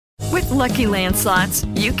Lucky Land Slots,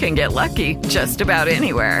 you can get lucky just about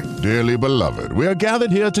anywhere. Dearly beloved, we are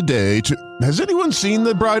gathered here today to... Has anyone seen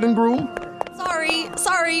the bride and groom?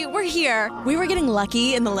 Sorry, we're here. We were getting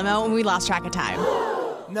lucky in the limo and we lost track of time.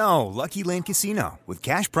 No, Lucky Land Casino, with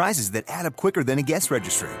cash prizes that add up quicker than a guest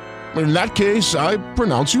registry. In that case, I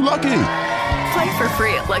pronounce you lucky. Play for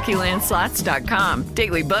free at LuckyLandSlots.com.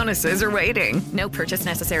 Daily bonuses are waiting. No purchase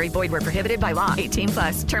necessary. Void where prohibited by law.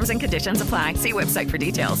 18+. Terms and conditions apply. See website for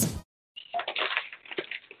details.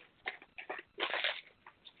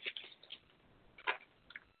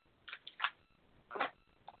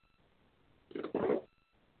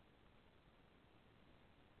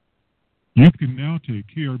 You can now take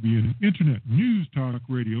KRBN Internet News Talk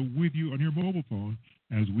Radio with you on your mobile phone,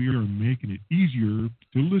 as we are making it easier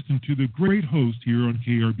to listen to the great hosts here on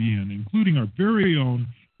KRBN, including our very own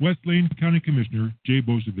West Lane County Commissioner, Jay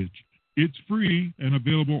Bozevich. It's free and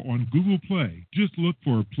available on Google Play. Just look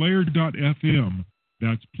for player.fm.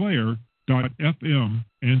 That's player.fm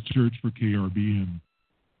and search for KRBN.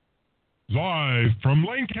 Live from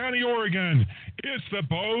Lane County, Oregon, it's the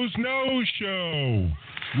Boze Noze Show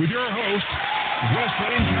with your host, West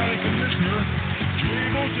Lane County Commissioner, Jay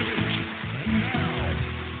Bozevich. And now,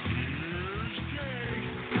 here's Jay.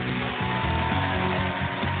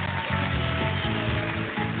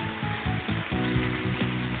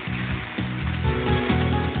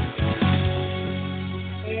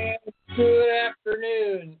 Good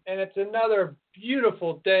afternoon, and it's another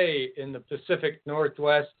beautiful day in the Pacific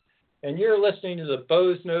Northwest. And you're listening to the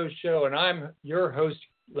Boze Noze Show, and I'm your host,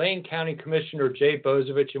 Lane County Commissioner Jay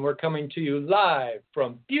Bozevich, and we're coming to you live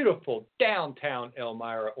from beautiful downtown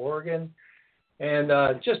Elmira, Oregon. And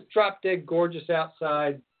just drop dead gorgeous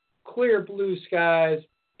outside, clear blue skies,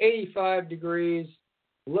 85 degrees,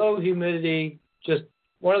 low humidity, just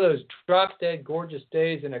one of those drop dead gorgeous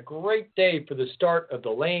days, and a great day for the start of the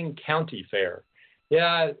Lane County Fair.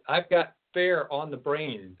 Yeah, I've got fair on the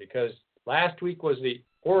brain because last week was the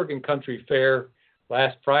Oregon Country Fair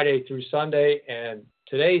last Friday through Sunday, and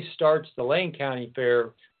today starts the Lane County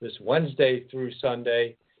Fair this Wednesday through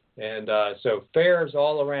Sunday, and so fairs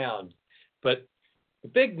all around. But the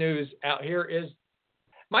big news out here is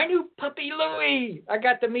my new puppy Louie. I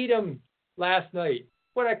got to meet him last night.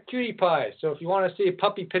 What a cutie pie. So if you want to see a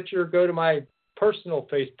puppy picture, go to my personal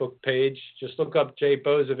Facebook page. Just look up Jay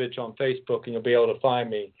Bozevich on Facebook and you'll be able to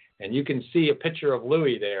find me, and you can see a picture of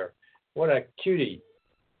Louie there. What a cutie.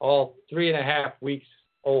 All 3.5 weeks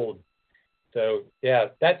old. So, yeah,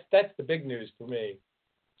 that's the big news for me.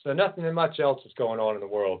 So nothing much else is going on in the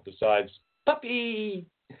world besides puppy.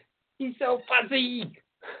 He's so fuzzy.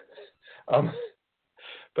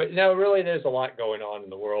 But, really there's a lot going on in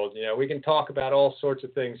the world. We can talk about all sorts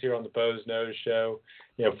of things here on the Boze Noze Show.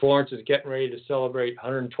 Florence is getting ready to celebrate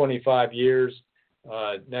 125 years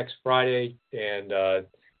next Friday, and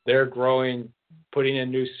they're putting in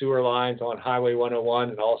new sewer lines on Highway 101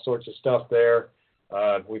 and all sorts of stuff there.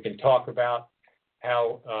 We can talk about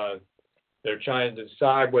how they're trying to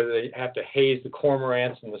decide whether they have to haze the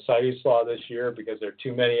cormorants in the Siuslaw this year because there are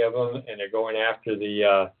too many of them, and they're going after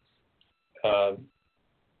the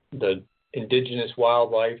indigenous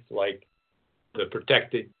wildlife like the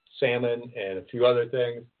protected salmon and a few other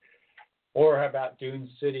things. Or how about Dune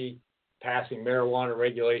City passing marijuana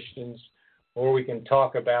regulations? Or we can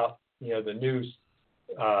talk about the new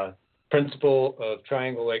principal of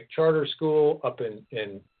Triangle Lake Charter School up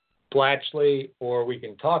in Blatchley, or we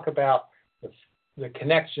can talk about the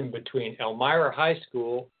connection between Elmira High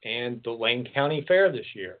School and the Lane County Fair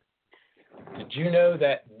this year. Did you know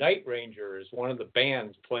that Night Ranger is one of the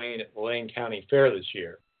bands playing at the Lane County Fair this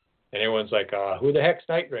year? And everyone's like, who the heck's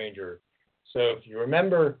Night Ranger? So if you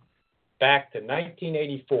remember back to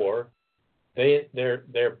 1984,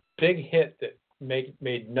 their big hit that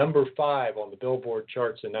made number 5 on the Billboard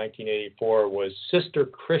charts in 1984 was Sister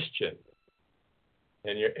Christian.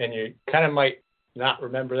 And you kind of might not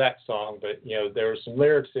remember that song, but there were some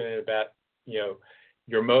lyrics in it about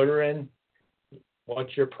you're motoring,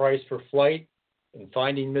 what's your price for flight, and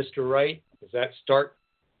finding Mr. Right. Does that start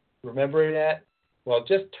remembering that? Well, it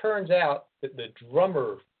just turns out that the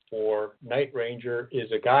drummer for Night Ranger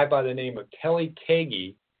is a guy by the name of Kelly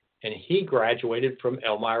Kagi, and he graduated from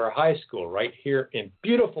Elmira High School right here in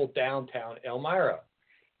beautiful downtown Elmira.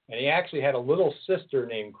 And he actually had a little sister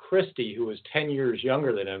named Christy who was 10 years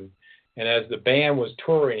younger than him. And as the band was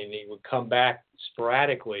touring and he would come back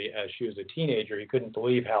sporadically as she was a teenager, he couldn't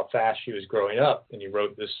believe how fast she was growing up. And he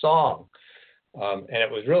wrote this song. And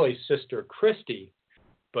it was really Sister Christy.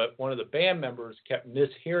 But one of the band members kept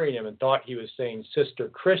mishearing him and thought he was saying Sister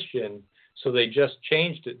Christian. So they just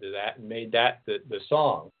changed it to that and made that the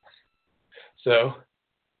song. So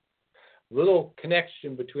little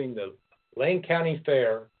connection between the Lane County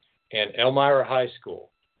Fair and Elmira High School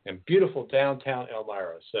and beautiful downtown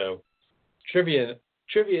Elmira. So trivia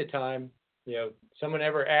time. Someone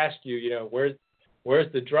ever asked you, where's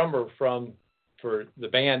the drummer from for the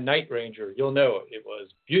band Night Ranger? You'll know it was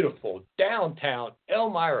beautiful downtown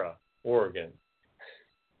Elmira, Oregon.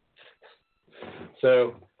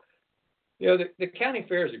 So, the county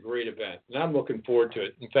fair is a great event, and I'm looking forward to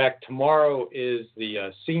it. In fact, tomorrow is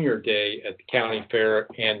the senior day at the county fair,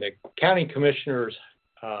 and the county commissioners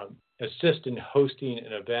assist in hosting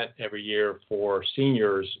an event every year for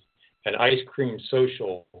seniors, an ice cream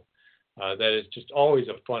social. That is just always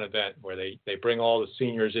a fun event where they bring all the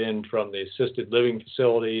seniors in from the assisted living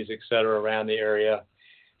facilities, et cetera, around the area.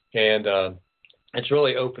 And it's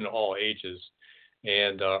really open to all ages.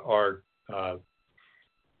 And our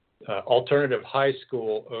alternative high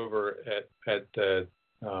school over at the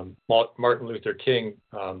Martin Luther King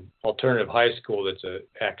Alternative High School, that's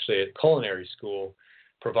actually a culinary school,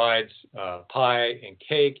 provides pie and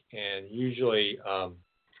cake, and usually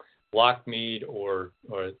Lockmead or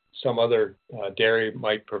some other dairy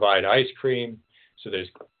might provide ice cream. So there's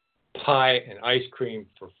pie and ice cream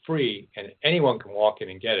for free, and anyone can walk in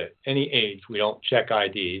and get it. Any age, we don't check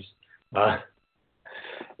IDs. And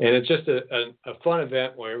it's just a fun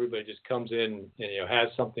event where everybody just comes in and has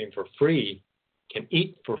something for free, can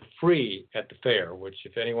eat for free at the fair, which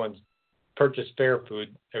if anyone's purchased fair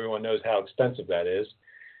food, everyone knows how expensive that is.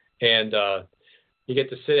 And you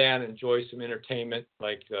get to sit down and enjoy some entertainment,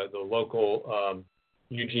 like the local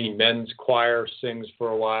Eugene Men's Choir sings for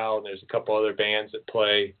a while, and there's a couple other bands that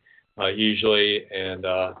play usually, and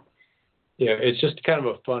it's just kind of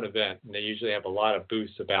a fun event. And they usually have a lot of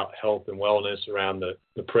booths about health and wellness around the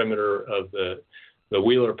perimeter of the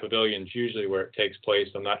Wheeler Pavilions, usually where it takes place.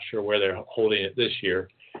 I'm not sure where they're holding it this year,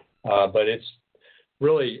 but it's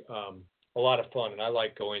really a lot of fun, and I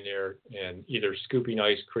like going there and either scooping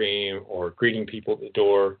ice cream or greeting people at the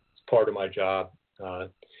door. It's part of my job.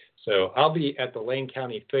 So I'll be at the Lane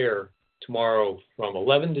County Fair tomorrow from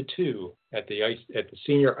 11 to 2 at the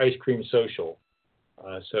Senior Ice Cream Social.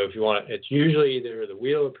 So if you want, it's usually either the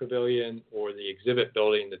Wheeler Pavilion or the exhibit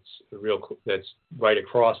building that's right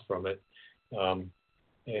across from it. And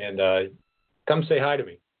come say hi to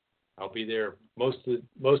me. I'll be there most of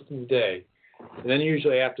the day. And then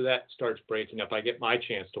usually after that starts breaking up, I get my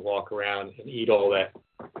chance to walk around and eat all that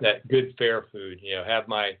good fair food. Have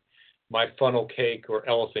my funnel cake or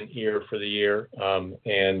elephant ear for the year,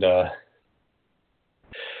 and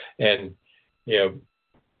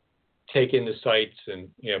take in the sights and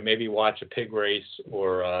maybe watch a pig race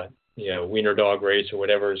or wiener dog race or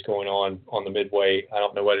whatever is going on the Midway. I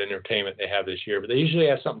don't know what entertainment they have this year, but they usually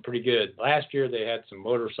have something pretty good. Last year they had some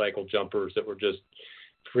motorcycle jumpers that were just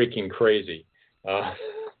freaking crazy.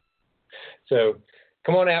 So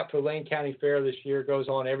come on out for Lane County Fair this year. It goes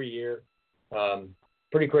on every year.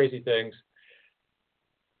 Pretty crazy things.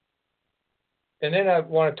 And then I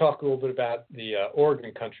want to talk a little bit about the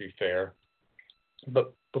Oregon Country Fair.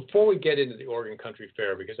 But before we get into the Oregon Country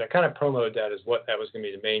Fair, because I kind of promoted that as what that was going to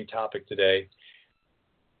be the main topic today,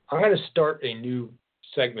 I'm going to start a new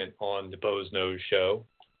segment on the Boze Noze Show.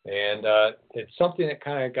 And it's something that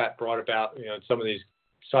kind of got brought about, in some of these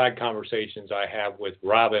side conversations I have with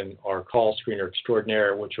Robin, our call screener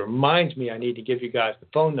extraordinaire, which reminds me I need to give you guys the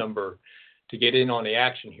phone number to get in on the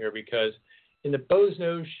action here, because in the Boze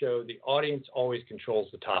Noze Show, the audience always controls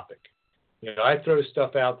the topic. I throw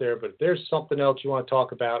stuff out there, but if there's something else you want to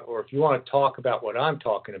talk about, or if you want to talk about what I'm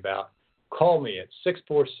talking about, call me at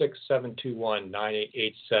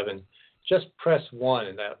 646-721-9887. Just press 1,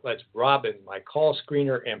 and that lets Robin, my call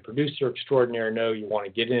screener and producer extraordinaire, know you want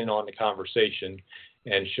to get in on the conversation,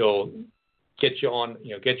 and she'll get you on,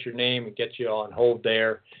 get your name and get you on hold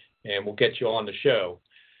there, and we'll get you on the show.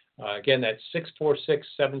 Again, that's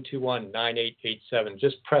 646-721-9887.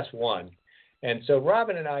 Just press 1. And so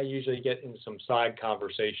Robin and I usually get into some side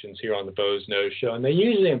conversations here on the Boze Noze Show, and they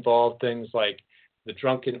usually involve things like the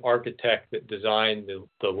drunken architect that designed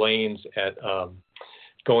the lanes at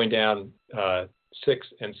going down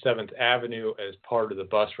 6th and 7th Avenue as part of the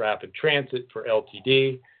bus rapid transit for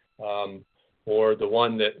LTD, or the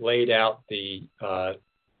one that laid out the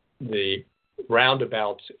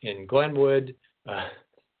roundabouts in Glenwood,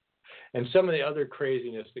 and some of the other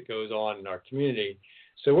craziness that goes on in our community.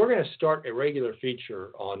 So we're going to start a regular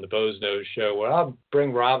feature on the Boze Noze Show where I'll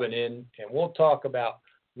bring Robin in and we'll talk about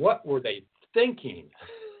what were they thinking.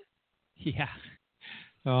 Yeah.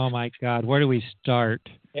 Oh, my God. Where do we start?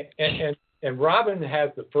 And Robin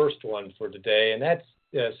has the first one for today, and that's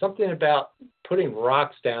something about putting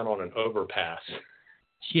rocks down on an overpass.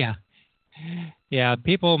 Yeah. Yeah,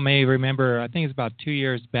 people may remember, I think it's about 2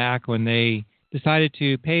 years back when they decided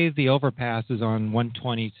to pave the overpasses on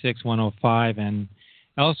 126, 105, and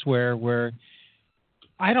elsewhere where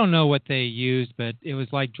I don't know what they used, but it was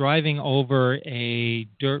like driving over a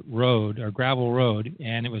dirt road or gravel road,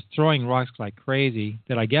 and it was throwing rocks like crazy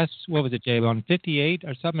that I guess, what was it, Jay, on 58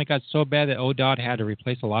 or something, it got so bad that ODOT had to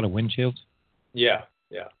replace a lot of windshields. Yeah.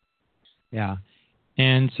 Yeah.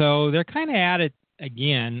 And so they're kind of at it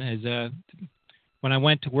again when I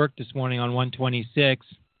went to work this morning on 126,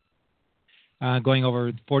 going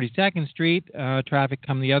over 42nd Street, traffic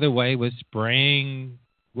coming the other way was spraying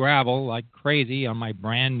gravel like crazy on my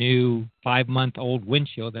brand new 5-month-old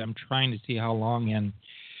windshield that I'm trying to see how long in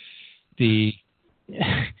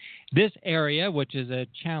this area, which is a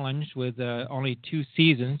challenge with only 2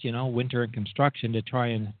 seasons, winter and construction, to try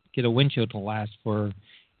and get a windshield to last for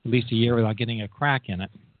at least a year without getting a crack in it.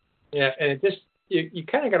 Yeah, and it just you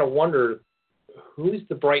kind of got to wonder who's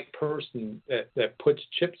the bright person that puts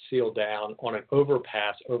chip seal down on an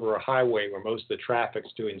overpass over a highway where most of the traffic's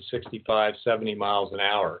doing 65, 70 miles an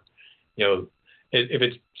hour. If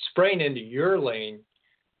it's spraying into your lane,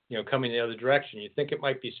 coming the other direction, you think it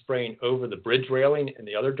might be spraying over the bridge railing in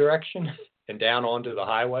the other direction and down onto the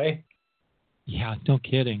highway? Yeah, no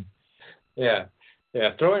kidding. Yeah.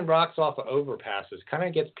 Throwing rocks off of overpasses kind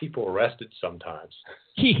of gets people arrested sometimes.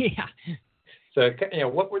 Yeah. So,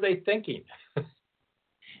 what were they thinking?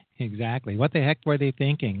 Exactly. What the heck were they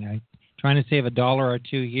thinking? Trying to save $1 or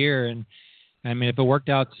 $2 here, and I mean, if it worked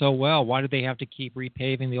out so well, why did they have to keep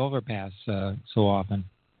repaving the overpass so often?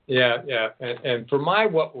 Yeah. And for my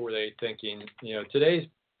what were they thinking, today's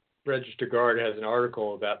Register Guard has an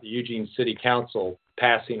article about the Eugene City Council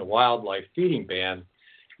passing a wildlife feeding ban,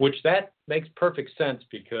 which that makes perfect sense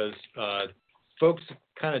because folks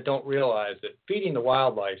kind of don't realize that feeding the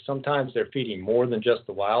wildlife, sometimes they're feeding more than just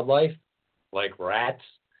the wildlife, like rats.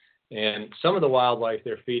 And some of the wildlife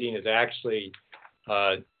they're feeding is actually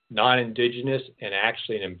non-indigenous and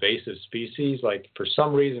actually an invasive species. Like for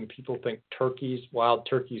some reason, people think wild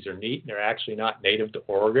turkeys are neat, and they're actually not native to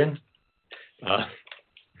Oregon.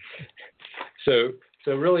 So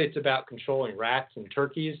really it's about controlling rats and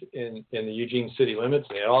turkeys in the Eugene city limits,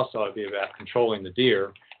 and it also ought to be about controlling the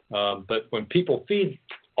deer. But when people feed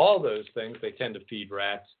all those things, they tend to feed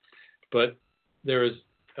rats. But there is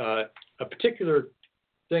a particular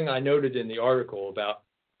thing I noted in the article about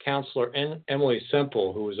Counselor Emily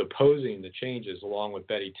Semple, who was opposing the changes along with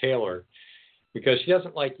Betty Taylor, because she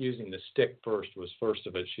doesn't like using the stick first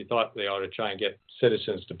of it. She thought they ought to try and get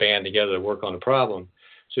citizens to band together to work on the problem.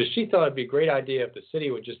 So she thought it'd be a great idea if the city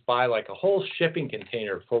would just buy like a whole shipping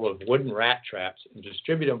container full of wooden rat traps and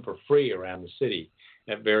distribute them for free around the city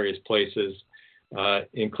at various places,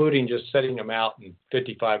 including just setting them out in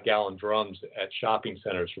 55-gallon drums at shopping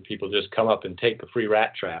centers for people to just come up and take a free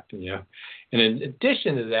rat trap. And in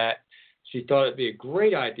addition to that, she thought it'd be a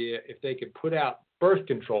great idea if they could put out birth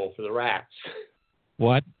control for the rats.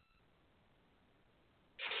 What?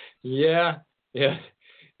 Yeah.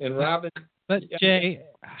 And Robin... But Jay,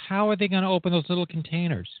 how are they going to open those little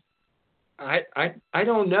containers? I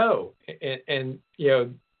don't know. And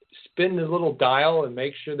spin the little dial and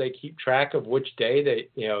make sure they keep track of which day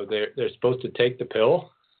they're supposed to take the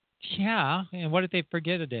pill. Yeah, and what if they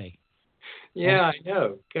forget a day? Yeah, I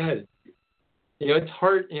know. God, it's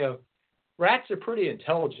hard. Rats are pretty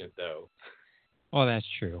intelligent, though. Oh, that's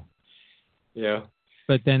true. Yeah.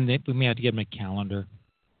 But then we may have to give them a calendar.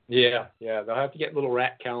 Yeah, they'll have to get little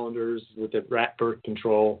rat calendars with the rat birth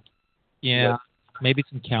control. Yeah, maybe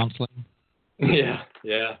some counseling. Yeah.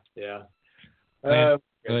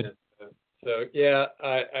 Good. So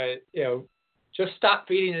I just stop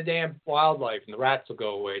feeding the damn wildlife, and the rats will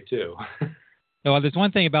go away too. Well, there's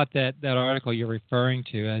one thing about that article you're referring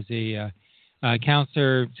to, as the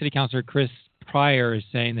city councilor Chris Pryor is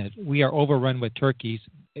saying that we are overrun with turkeys,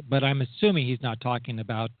 but I'm assuming he's not talking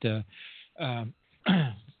about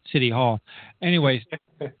City Hall. Anyways,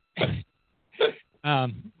 and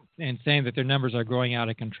saying that their numbers are growing out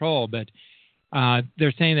of control. But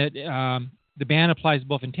they're saying that the ban applies to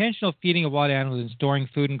both intentional feeding of wild animals and storing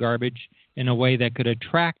food and garbage in a way that could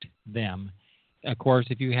attract them. Of course,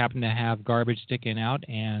 if you happen to have garbage sticking out,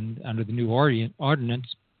 and under the new ordinance,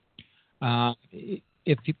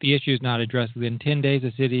 if the issue is not addressed within 10 days,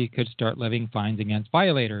 the city could start levying fines against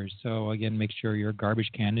violators. So, again, make sure your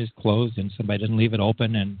garbage can is closed and somebody doesn't leave it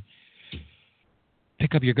open, and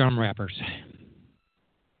pick up your gum wrappers.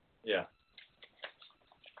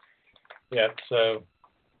 Yeah, so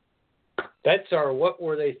that's our What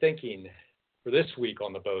Were They Thinking for this week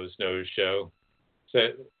on the Boze Noze Show. So,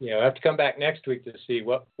 I have to come back next week to see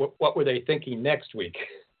what were they thinking next week.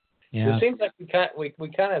 Yeah. It seems like we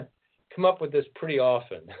kind of come up with this pretty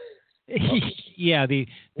often. Yeah, the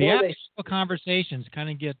What actual conversations kind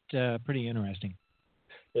of get pretty interesting.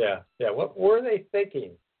 Yeah. What were they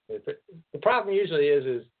thinking? The problem usually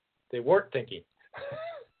is they weren't thinking.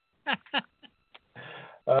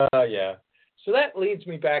 Yeah. So that leads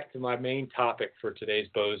me back to my main topic for today's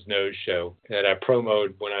Boze Noze show that I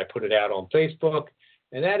promoted when I put it out on Facebook,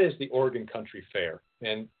 and that is the Oregon Country Fair.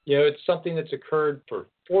 And, it's something that's occurred for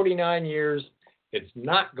 49 years. It's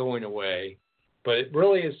not going away, but it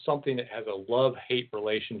really is something that has a love-hate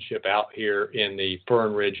relationship out here in the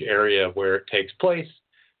Fern Ridge area where it takes place,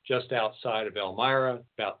 just outside of Elmira,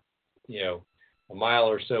 about, a mile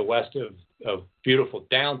or so west of beautiful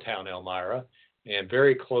downtown Elmira, and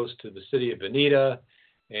very close to the city of Veneta,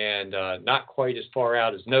 and not quite as far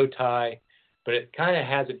out as Noze, but it kind of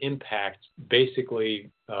has an impact basically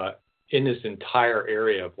in this entire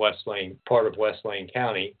area of West Lane, part of West Lane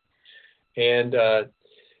County. And, the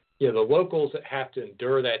locals that have to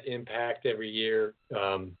endure that impact every year,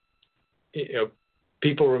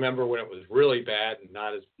 people remember when it was really bad and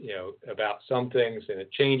not as, about some things, and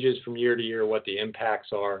it changes from year to year what the impacts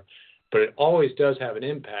are. But it always does have an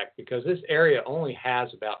impact because this area only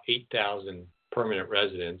has about 8,000 permanent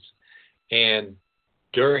residents. And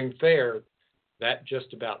during fair, that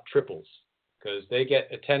just about triples because they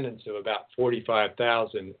get attendance of about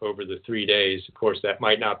 45,000 over the 3 days. Of course, that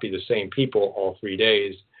might not be the same people all 3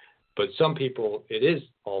 days, but some people it is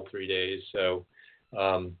all 3 days. So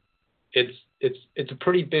it's a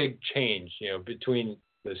pretty big change, between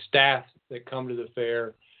the staff that come to the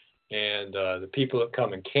fair and the people that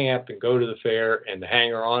come and camp and go to the fair and the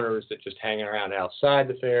hanger-oners that just hang around outside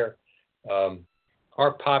the fair.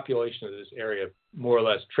 Our population of this area more or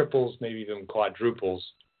less triples, maybe even quadruples.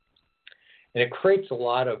 And it creates a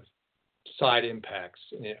lot of side impacts.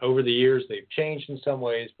 And over the years, they've changed in some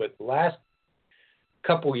ways, but the last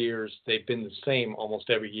couple years, they've been the same almost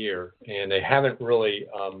every year. And they haven't really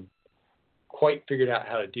quite figured out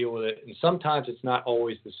how to deal with it. And sometimes it's not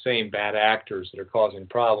always the same bad actors that are causing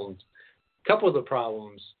problems. A couple of the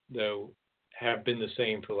problems, though, have been the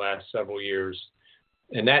same for the last several years,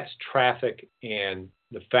 and that's traffic and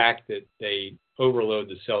the fact that they overload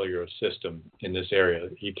the cellular system in this area.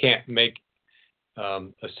 You can't make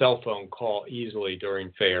a cell phone call easily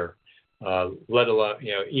during fair, let alone,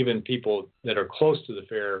 even people that are close to the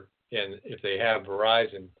fair, and if they have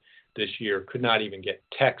Verizon this year, could not even get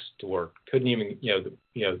text to work. Couldn't even,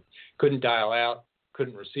 couldn't dial out,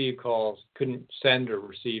 couldn't receive calls, couldn't send or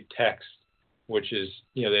receive text, which is,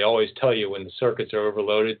 they always tell you when the circuits are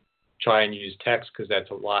overloaded, try and use text because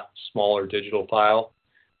that's a lot smaller digital file.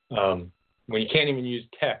 When you can't even use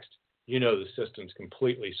text, the system's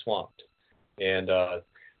completely swamped. And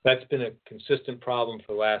that's been a consistent problem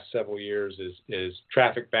for the last several years is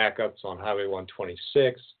traffic backups on Highway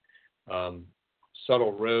 126,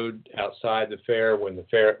 Subtle Road outside the fair when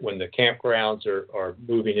the campgrounds are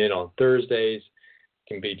moving in on Thursdays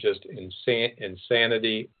can be just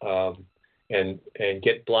insanity and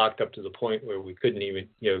get blocked up to the point where we couldn't even,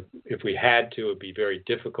 if we had to, it'd be very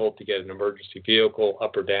difficult to get an emergency vehicle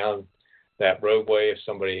up or down that roadway if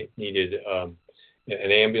somebody needed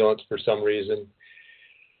an ambulance for some reason.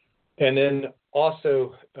 And then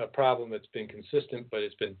also a problem that's been consistent, but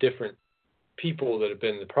it's been different people that have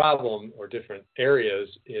been the problem or different areas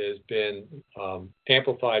has been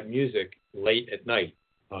amplified music late at night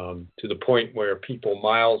to the point where people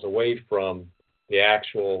miles away from the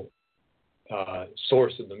actual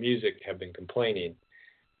source of the music have been complaining.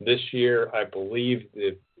 This year, I believe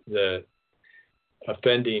the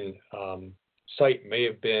offending site may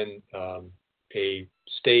have been a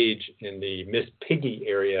stage in the Miss Piggy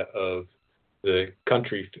area of the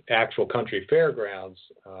actual country fairgrounds.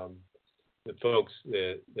 The folks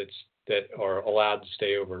that are allowed to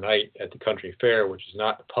stay overnight at the country fair, which is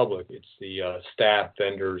not the public, it's the staff,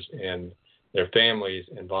 vendors, and their families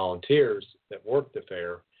and volunteers that work the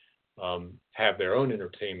fair, have their own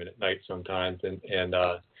entertainment at night sometimes. And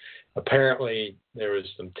apparently there was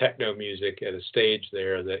some techno music at a stage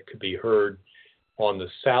there that could be heard on the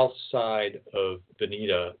south side of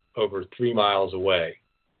Veneta over 3 miles away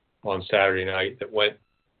on Saturday night that went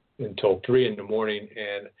until 3 in the morning.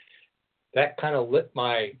 And that kind of lit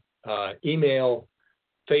my email,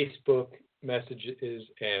 Facebook messages,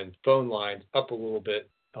 and phone lines up a little bit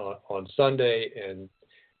on Sunday, and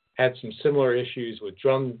had some similar issues with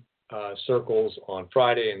drum circles on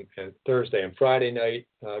Friday and Thursday and Friday night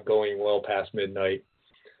going well past midnight,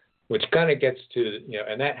 which kind of gets to,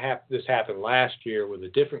 and this happened last year with a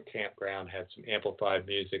different campground had some amplified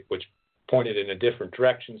music, which pointed in a different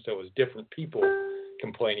direction. So it was different people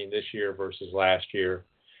complaining this year versus last year.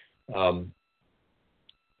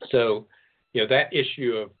 So, that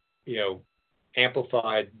issue of,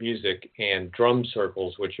 amplified music and drum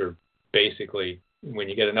circles, which are basically, when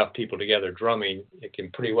you get enough people together drumming, it can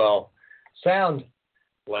pretty well sound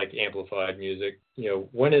like amplified music.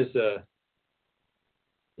 When is that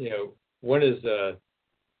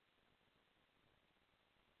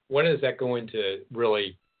going to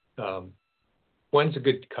really, when's a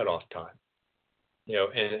good cutoff time?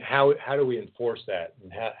 And how do we enforce that?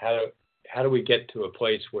 And how do we get to a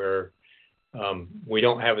place where we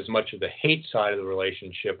don't have as much of the hate side of the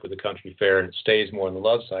relationship with the country fair, and it stays more on the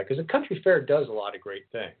love side? Because the country fair does a lot of great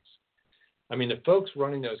things. I mean, the folks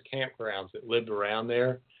running those campgrounds that lived around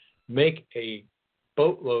there make a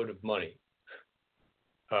boatload of money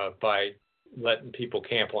by letting people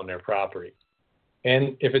camp on their property.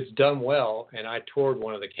 And if it's done well, and I toured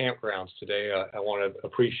one of the campgrounds today, I want to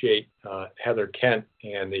appreciate Heather Kent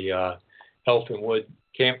and the Elfinwood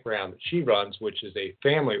campground that she runs, which is a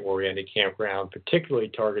family-oriented campground, particularly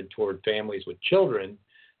targeted toward families with children,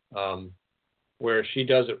 where she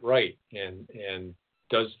does it right and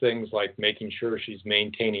does things like making sure she's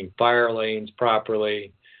maintaining fire lanes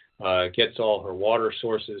properly, gets all her water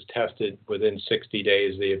sources tested within 60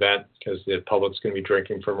 days of the event, because the public's going to be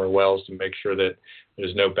drinking from her wells, to make sure that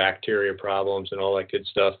there's no bacteria problems and all that good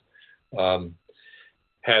stuff.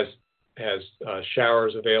 Has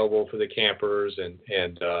showers available for the campers, and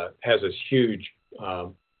has this huge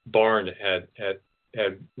barn at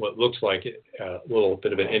what looks like a little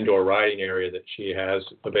bit of an indoor riding area that she has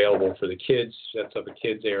available for the kids. Sets up a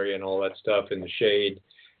kids area and all that stuff in the shade,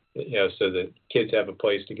 so that kids have a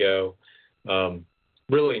place to go.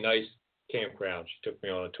 Really nice campground she took me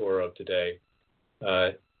on a tour of today.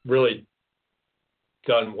 Really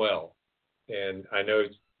done well, and I know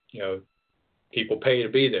people pay to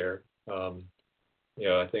be there. I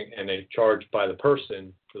think, and they charge by the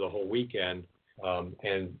person for the whole weekend.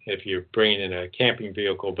 And if you're bringing in a camping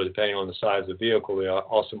vehicle, but depending on the size of the vehicle, they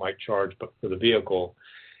also might charge for the vehicle.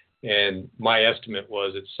 And my estimate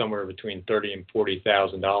was it's somewhere between $30,000 and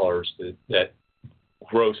 $40,000 that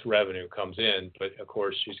gross revenue comes in. But of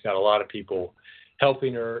course, she's got a lot of people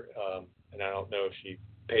helping her, and I don't know if she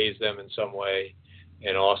pays them in some way.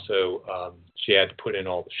 And also, she had to put in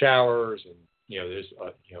all the showers, and there's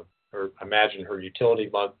I imagine her utility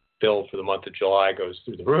bill for the month of July goes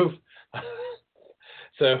through the roof.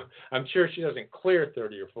 So I'm sure she doesn't clear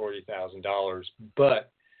 $30,000 or $40,000,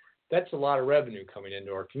 but that's a lot of revenue coming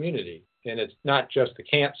into our community. And it's not just the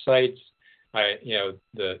campsites.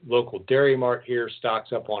 The local Dairy Mart here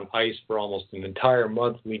stocks up on ice for almost an entire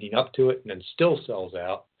month leading up to it, and then still sells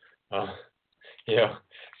out.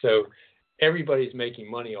 So everybody's making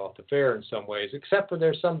money off the fair in some ways, except for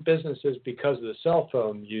there's some businesses, because of the cell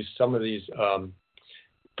phone use, some of these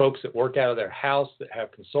folks that work out of their house that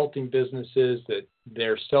have consulting businesses, that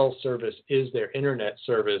their cell service is their internet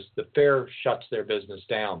service. The fair shuts their business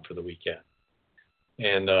down for the weekend.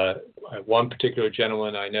 And one particular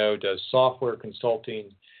gentleman I know does software consulting,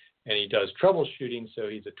 and he does troubleshooting, so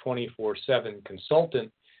he's a 24/7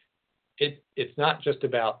 consultant. It's not just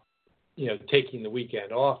about taking the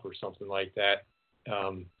weekend off or something like that.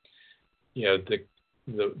 The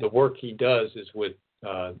work he does is with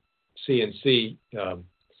CNC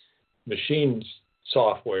machines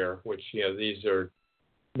software, which these are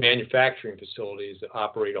manufacturing facilities that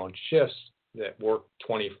operate on shifts that work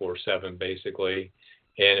 24/7 basically.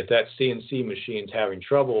 And if that CNC machine's having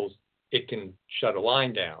troubles, it can shut a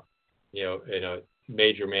line down, in a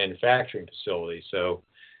major manufacturing facility. So,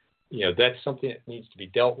 that's something that needs to be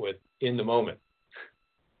dealt with in the moment.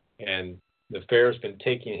 And the fair's been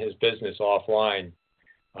taking his business offline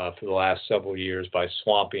for the last several years by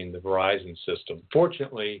swamping the Verizon system.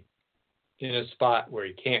 Fortunately, in a spot where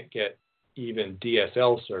he can't get even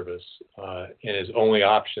DSL service, and his only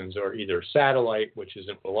options are either satellite, which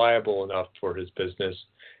isn't reliable enough for his business,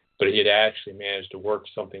 but he had actually managed to work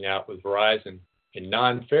something out with Verizon in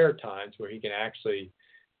non-fair times where he can actually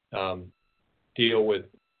deal with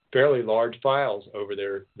fairly large files over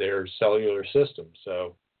their cellular system.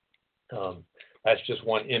 So that's just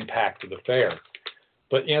one impact of the fair.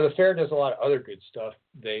 But, the fair does a lot of other good stuff.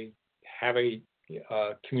 They have a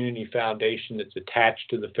community foundation that's attached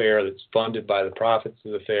to the fair, that's funded by the profits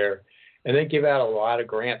of the fair. And they give out a lot of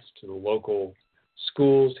grants to the local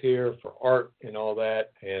schools here for art and all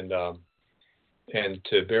that, and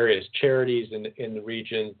to various charities in the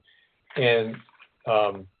region. And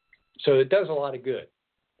so it does a lot of good.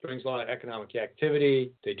 Brings a lot of economic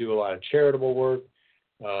activity. They do a lot of charitable work.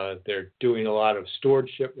 They're doing a lot of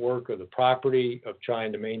stewardship work of the property, of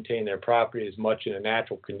trying to maintain their property as much in a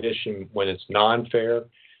natural condition when it's non-fair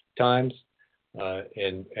times.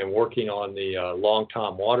 and working on the Long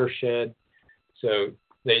Tom watershed. So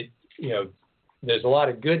there's a lot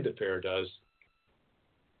of good the fair does.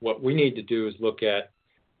 What we need to do is look at,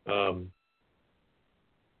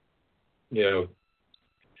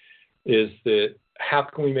 is that how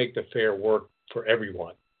can we make the fair work for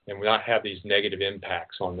everyone and not have these negative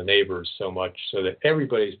impacts on the neighbors so much so that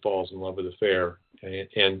everybody falls in love with the fair,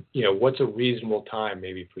 and what's a reasonable time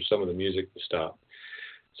maybe for some of the music to stop.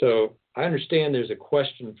 So I understand there's a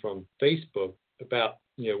question from Facebook about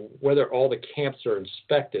whether all the camps are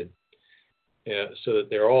inspected so that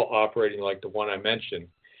they're all operating like the one I mentioned.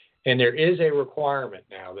 And there is a requirement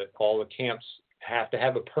now that all the camps have to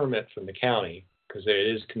have a permit from the county because it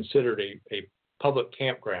is considered a public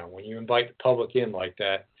campground. When you invite the public in like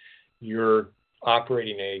that, you're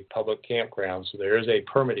operating a public campground. So there is a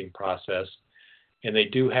permitting process, and they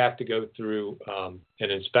do have to go through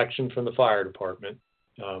an inspection from the fire department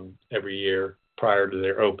every year prior to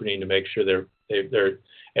their opening to make sure they're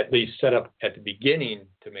at least set up at the beginning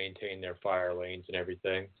to maintain their fire lanes and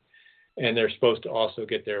everything. And they're supposed to also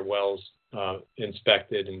get their wells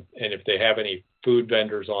inspected. And if they have any food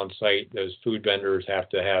vendors on site, those food vendors have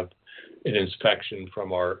to have an inspection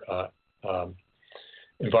from our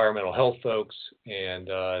environmental health folks. And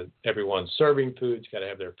everyone serving food's got to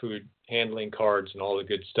have their food handling cards and all the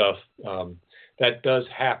good stuff. That does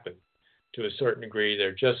happen to a certain degree. There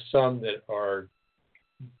are just some that are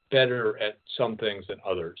better at some things than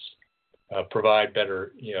others. Provide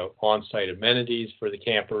better, on-site amenities for the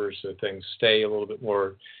campers so things stay a little bit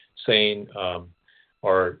more sane,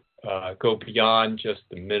 or go beyond just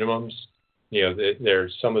the minimums.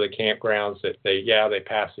 There's some of the campgrounds that they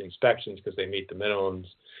pass the inspections because they meet the minimums.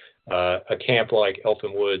 A camp like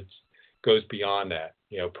Elfin Woods goes beyond that,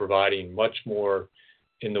 providing much more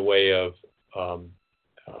in the way of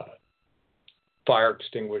fire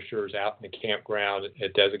extinguishers out in the campground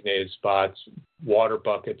at designated spots, water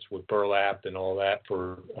buckets with burlap and all that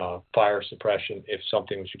for fire suppression if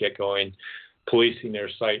something should get going, policing their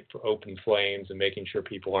site for open flames and making sure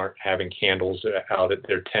people aren't having candles out at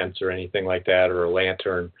their tents or anything like that, or a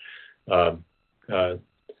lantern, not a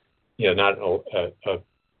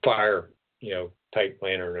fire, type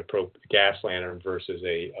lantern, a gas lantern versus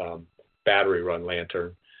a battery run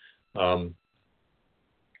lantern.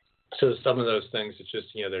 So some of those things, it's just,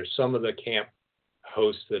 there's some of the camp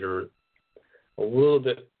hosts that are a little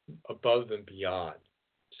bit above and beyond.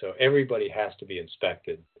 So everybody has to be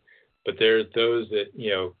inspected. But there's those that,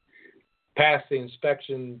 pass the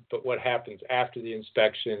inspection, but what happens after the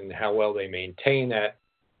inspection and how well they maintain that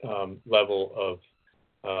level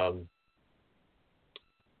of,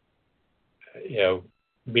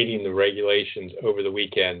 meeting the regulations over the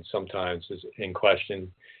weekend sometimes is in question.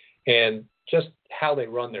 And just how they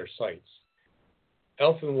run their sites.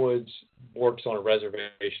 Elfin Woods works on a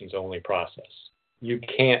reservations-only process. You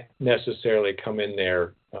can't necessarily come in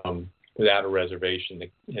there without a reservation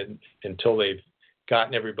until they've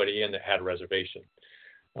gotten everybody in that had a reservation,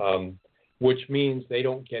 which means they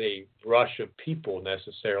don't get a rush of people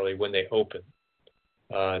necessarily when they open.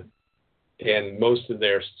 And most of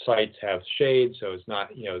their sites have shade, so it's not,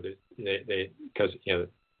 because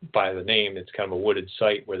by the name, it's kind of a wooded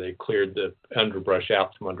site where they cleared the underbrush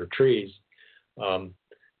out from under trees. So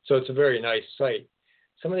it's a very nice site.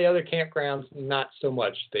 Some of the other campgrounds, not so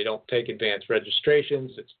much. They don't take advanced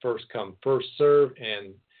registrations. It's first come, first serve.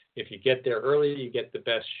 And if you get there early, you get the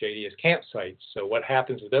best, shadiest campsites. So what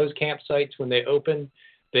happens with those campsites when they open,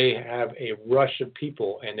 they have a rush of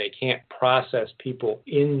people and they can't process people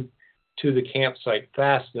into the campsite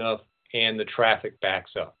fast enough, and the traffic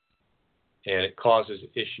backs up. And it causes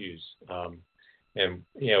issues. And,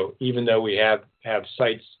 even though we have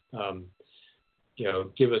sites,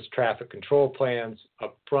 give us traffic control plans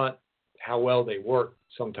up front, how well they work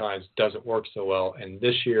sometimes doesn't work so well. And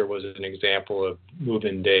this year was an example of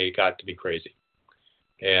move-in day got to be crazy.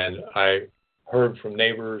 And I heard from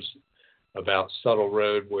neighbors about Subtle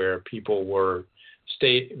Road where people were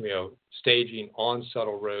staging on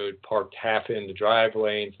Subtle Road, parked half in the drive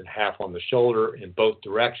lanes and half on the shoulder in both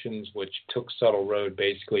directions, which took Subtle Road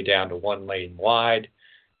basically down to 1 lane wide,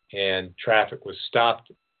 and traffic was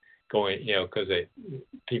stopped going, because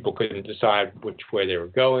people couldn't decide which way they were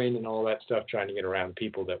going and all that stuff, trying to get around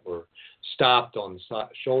people that were stopped on the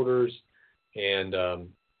shoulders. And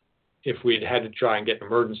if we'd had to try and get an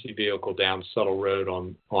emergency vehicle down Subtle Road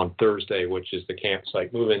on Thursday, which is the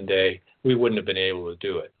campsite move-in day, we wouldn't have been able to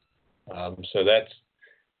do it. So that's,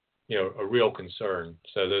 a real concern.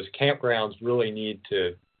 So those campgrounds really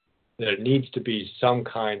there needs to be some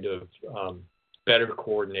kind of better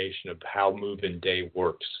coordination of how move-in day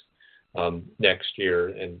works. next year,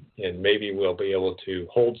 and maybe we'll be able to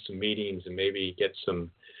hold some meetings and maybe get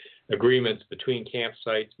some agreements between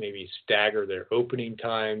campsites, maybe stagger their opening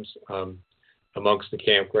times amongst the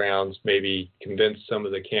campgrounds, maybe convince some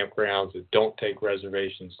of the campgrounds that don't take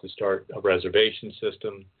reservations to start a reservation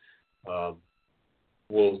system.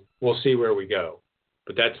 We'll see where we go.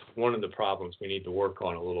 But that's one of the problems we need to work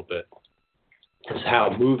on a little bit, is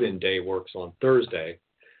how move-in day works on Thursday.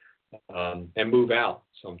 And move-out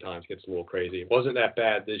sometimes gets a little crazy. It wasn't that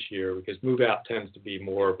bad this year because move-out tends to be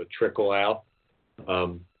more of a trickle-out,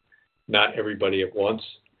 not everybody at once.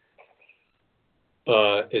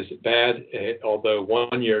 Is it bad? Although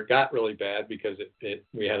one year it got really bad because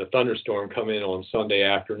we had a thunderstorm come in on Sunday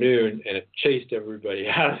afternoon, and it chased everybody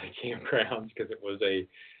out of the campgrounds because it was a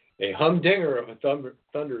humdinger of a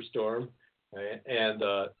thunderstorm, and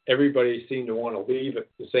everybody seemed to want to leave at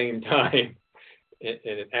the same time,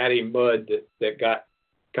 and adding mud that got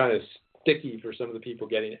kind of sticky for some of the people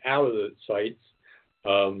getting out of the sites,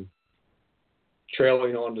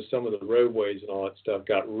 trailing onto some of the roadways and all that stuff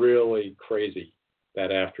got really crazy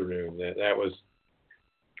that afternoon. That was,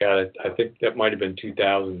 God, I think that might have been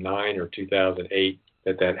 2009 or 2008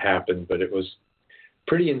 that happened, but it was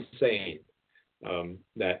pretty insane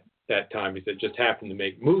that time, because it just happened to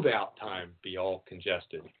make move-out time be all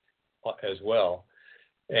congested as well.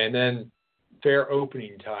 And then fair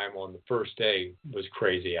opening time on the first day was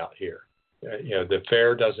crazy out here. The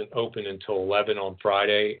fair doesn't open until 11 on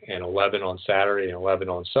Friday and 11 on Saturday and 11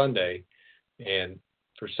 on Sunday. And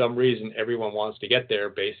for some reason, everyone wants to get there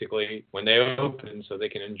basically when they open so they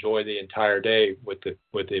can enjoy the entire day with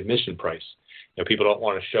the admission price. People don't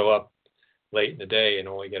want to show up late in the day and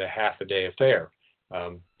only get a half a day of fare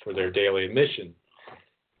for their daily admission.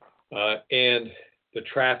 And the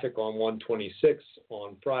traffic on 126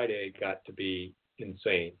 on Friday got to be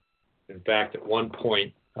insane. In fact, at one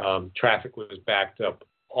point, traffic was backed up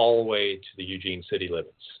all the way to the Eugene city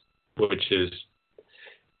limits, which is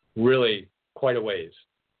really quite a ways.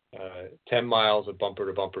 10 miles of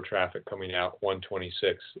bumper-to-bumper traffic coming out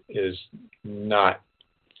 126 is not,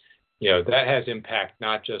 that has impact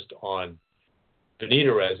not just on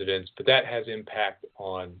Bonita residents, but that has impact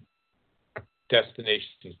on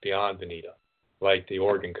destinations beyond Bonita, like the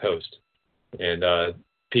Oregon coast. And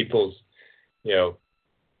people's,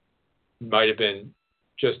 might have been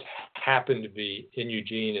just happened to be in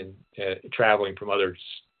Eugene and traveling from other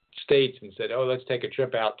states and said, oh, let's take a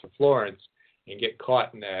trip out to Florence, and get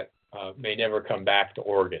caught in that, may never come back to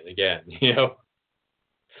Oregon again,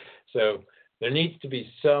 So there needs to be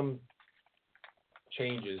some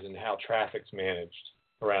changes in how traffic's managed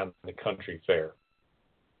around the country fair.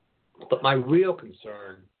 But my real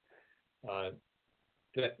concern,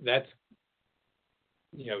 that's,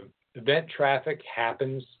 event traffic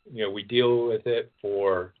happens. We deal with it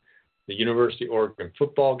for the University of Oregon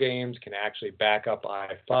football games, can actually back up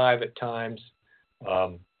I-5 at times.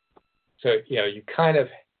 So, you kind of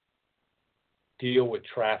deal with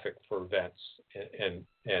traffic for events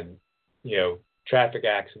and traffic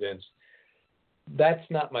accidents. That's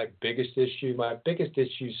not my biggest issue. My biggest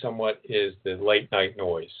issue somewhat is the late night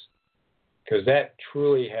noise, because that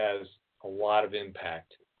truly has a lot of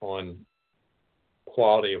impact on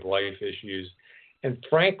quality of life issues. And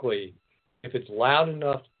frankly, if it's loud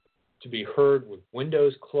enough to be heard with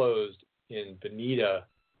windows closed in Bonita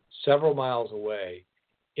several miles away,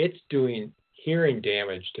 it's doing hearing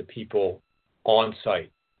damage to people on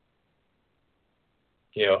site.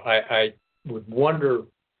 I would wonder,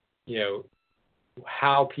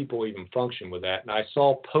 how people even function with that. And I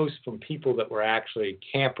saw posts from people that were actually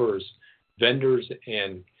campers, vendors,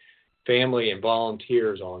 and family and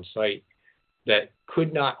volunteers on site that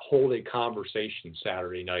could not hold a conversation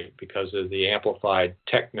Saturday night because of the amplified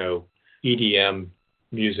techno EDM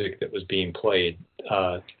music that was being played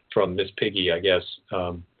from Miss Piggy, I guess,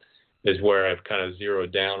 is where I've kind of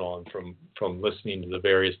zeroed down on from listening to the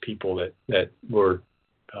various people that were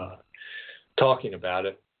talking about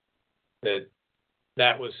it,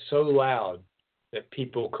 that was so loud that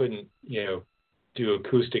people couldn't, do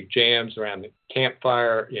acoustic jams around the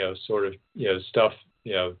campfire, sort of, stuff,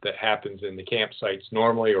 that happens in the campsites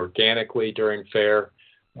normally, organically during fair.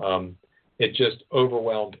 It just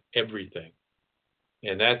overwhelmed everything.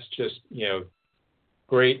 And that's just,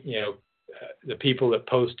 great, the people that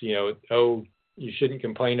post, oh, you shouldn't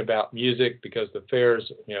complain about music because the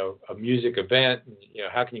fair's, a music event. And,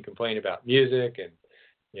 how can you complain about music?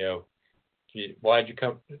 And, why'd you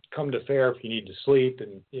come to fair if you need to sleep?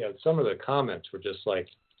 And, some of the comments were just like,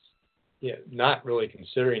 not really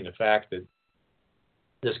considering the fact that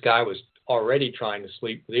this guy was already trying to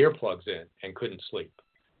sleep with earplugs in and couldn't sleep.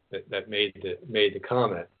 That made the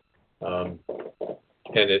comment. And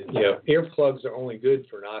earplugs are only good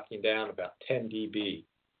for knocking down about 10 dB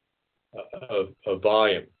of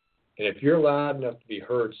volume. And if you're loud enough to be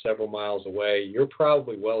heard several miles away, you're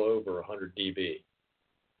probably well over 100 dB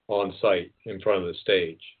on site in front of the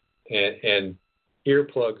stage. And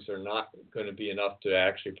earplugs are not going to be enough to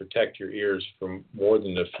actually protect your ears from more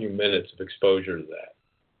than a few minutes of exposure to that.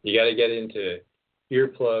 You got to get into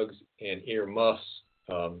earplugs and ear muffs,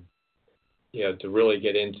 to really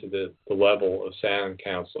get into the level of sound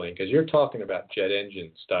counseling, because you're talking about jet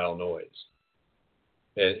engine style noise.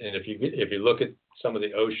 And if you look at some of the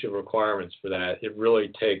OSHA requirements for that, it really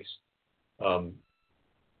takes, when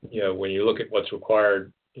you look at what's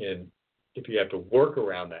required if you have to work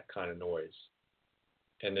around that kind of noise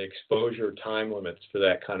and the exposure time limits for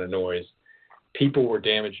that kind of noise, people were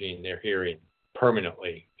damaging their hearing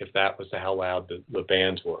permanently if that was how loud the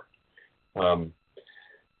bands were.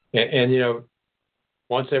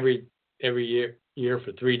 Once every year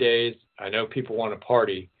for 3 days, I know people want to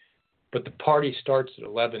party, but the party starts at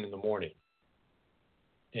 11 in the morning.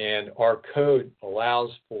 And our code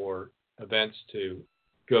allows for events to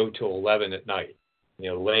go till 11 at night. The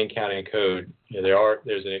Lane County Code,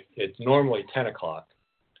 it's normally 10 o'clock,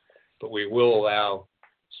 but we will allow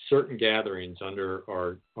certain gatherings under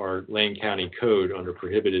our Lane County Code under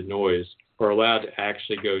prohibited noise are allowed to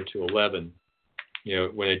actually go to 11.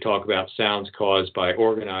 When they talk about sounds caused by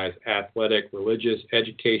organized athletic, religious,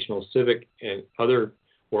 educational, civic, and other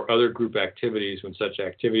group activities, when such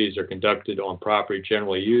activities are conducted on property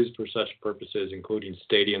generally used for such purposes, including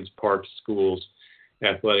stadiums, parks, schools,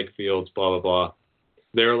 athletic fields, blah, blah, blah,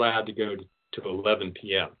 they're allowed to go to 11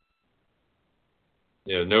 p.m.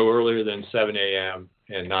 No earlier than 7 a.m.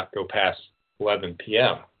 and not go past 11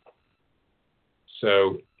 p.m.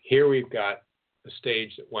 So here we've got a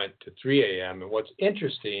stage that went to 3 a.m. And what's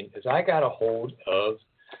interesting is I got a hold of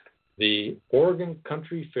the Oregon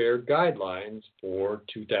Country Fair guidelines for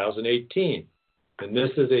 2018. And this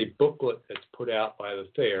is a booklet that's put out by the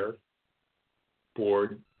fair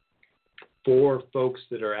board for folks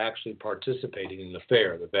that are actually participating in the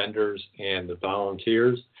fair, the vendors and the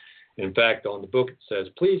volunteers. In fact, on the book it says,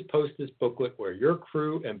 please post this booklet where your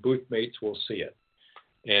crew and booth mates will see it.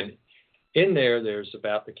 And in there's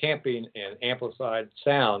about the camping and amplified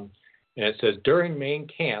sound, and it says, during main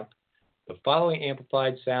camp, the following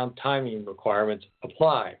amplified sound timing requirements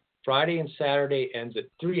apply. Friday and Saturday ends at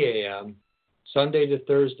 3 a.m., Sunday to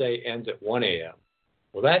Thursday ends at 1 a.m.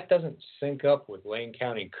 Well, that doesn't sync up with Lane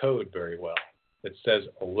County Code very well. It says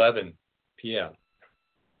 11 p.m.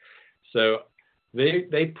 So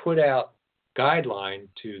they put out guideline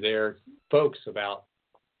to their folks about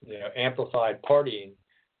amplified partying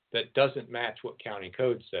that doesn't match what county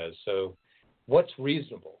code says. So what's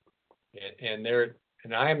reasonable? And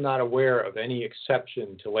I am not aware of any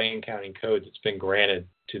exception to Lane County Code that's been granted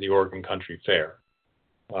to the Oregon Country Fair.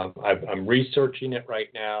 I'm researching it right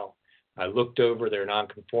now. I looked over their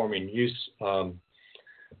nonconforming use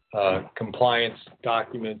compliance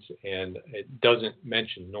documents, and it doesn't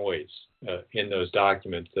mention noise in those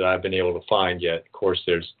documents that I've been able to find yet. Of course,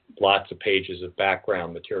 there's lots of pages of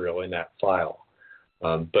background material in that file.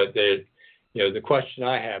 But the question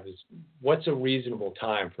I have is, what's a reasonable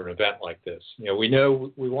time for an event like this? We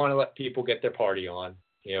know we want to let people get their party on.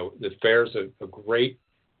 The fair is a great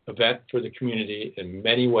event for the community in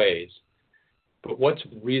many ways. But what's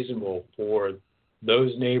reasonable for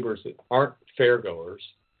those neighbors that aren't fairgoers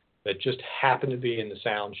that just happen to be in the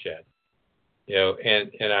sound shed?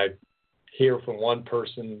 And I hear from one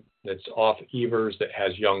person that's off Evers that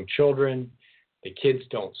has young children. The kids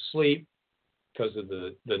don't sleep because of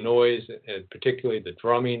the noise, and particularly the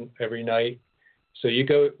drumming every night. So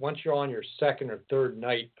once you're on your second or third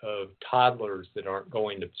night of toddlers that aren't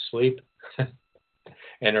going to sleep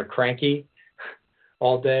and are cranky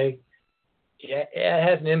all day, it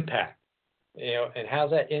has an impact. And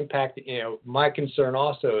how's that impact? My concern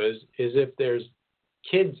also is if there's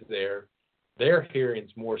kids there, their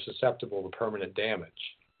hearing's more susceptible to permanent damage.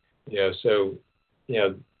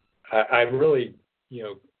 I really,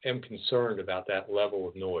 am concerned about that level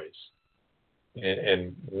of noise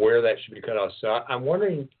and where that should be cut off. So I'm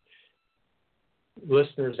wondering,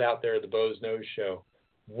 listeners out there at the Boze Noze Show,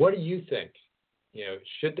 what do you think?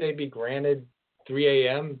 Should they be granted 3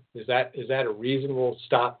 a.m.? Is that a reasonable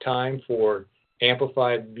stop time for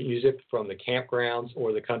amplified music from the campgrounds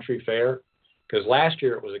or the country fair? Because last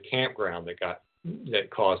year it was a campground that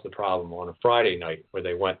caused the problem on a Friday night where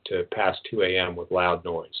they went to past 2 a.m. with loud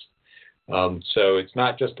noise. So it's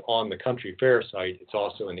not just on the country fair site, it's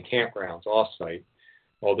also in the campgrounds off-site,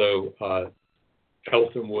 although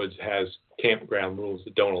Eltham Woods has campground rules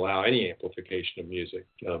that don't allow any amplification of music.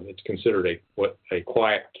 It's considered a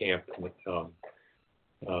quiet camp,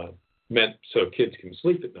 meant so kids can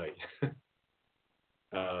sleep at night.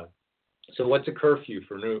 So what's a curfew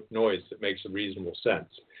for noise that makes a reasonable sense?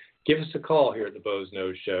 Give us a call here at the Boze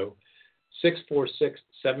Noze Show,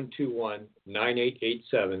 646-721-9887,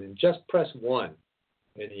 and just press 1.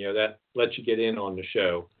 And, that lets you get in on the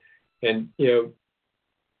show. And,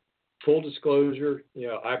 full disclosure,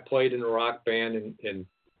 I played in a rock band in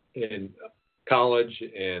college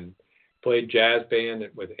and played jazz band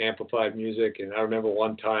with amplified music. And I remember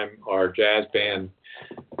one time our jazz band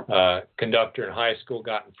conductor in high school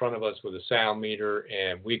got in front of us with a sound meter,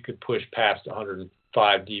 and we could push past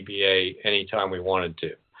 105 dBA anytime we wanted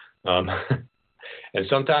to. And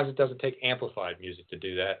sometimes it doesn't take amplified music to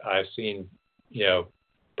do that. I've seen,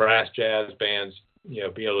 brass jazz bands, be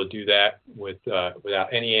able to do that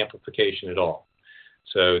without any amplification at all.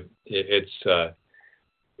 So it's the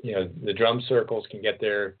drum circles can get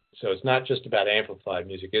there. So it's not just about amplified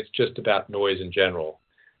music. It's just about noise in general.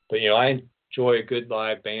 But, I enjoy a good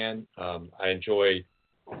live band. I enjoy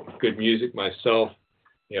good music myself,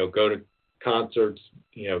 go to concerts,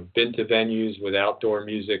 been to venues with outdoor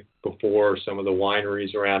music before. Some of the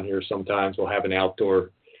wineries around here sometimes will have an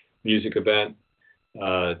outdoor music event.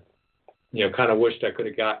 Kind of wished I could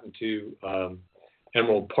have gotten to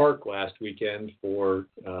Emerald Park last weekend for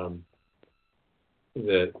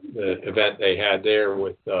the event they had there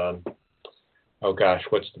with,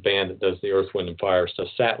 what's the band that does the Earth, Wind, and Fire stuff?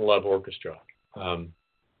 Satin Love Orchestra.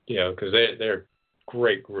 Because they're a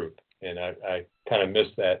great group, and I kind of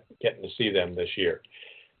missed that, getting to see them this year.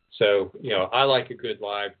 So, I like a good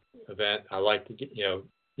live event. I like to get,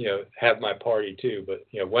 have my party too. But,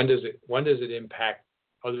 when does it impact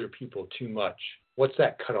other people too much? What's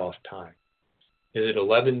that cutoff time? Is it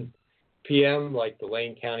 11 p.m. like the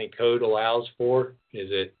Lane County Code allows for?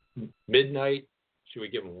 Is it midnight? Should we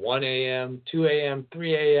give them 1 a.m., 2 a.m.,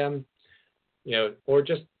 3 a.m., or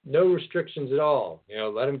just no restrictions at all?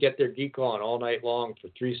 Let them get their geek on all night long for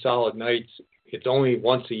 3 solid nights. It's only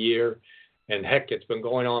once a year, and heck, it's been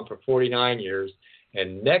going on for 49 years.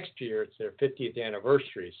 And next year, it's their 50th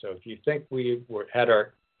anniversary. So if you think we had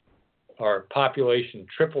our population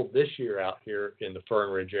tripled this year out here in the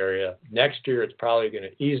Fern Ridge area, next year it's probably going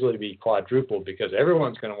to easily be quadrupled because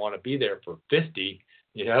everyone's going to want to be there for 50,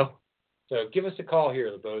 So give us a call here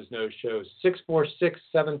at the Boze Noze Show,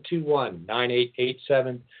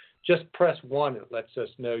 646-721-9887. Just press 1. It lets us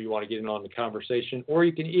know you want to get in on the conversation. Or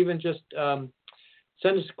you can even just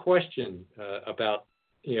send us a question about,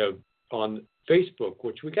 on Facebook,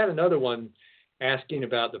 which we got another one asking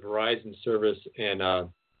about the Verizon service and,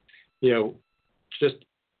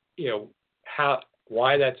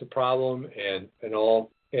 why that's a problem and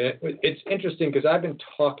all. And it's interesting because I've been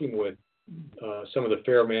talking with some of the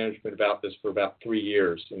fair management about this for about 3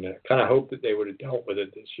 years, and I kind of hoped that they would have dealt with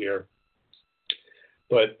it this year.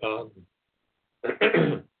 But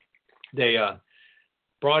they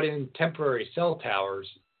brought in temporary cell towers,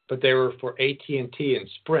 but they were for AT&T and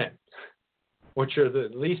Sprint, which are the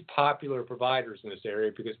least popular providers in this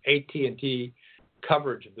area because AT&T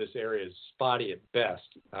coverage of this area is spotty at best.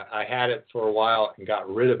 I had it for a while and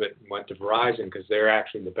got rid of it and went to Verizon because they're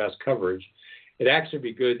actually the best coverage. It'd actually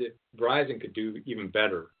be good that Verizon could do even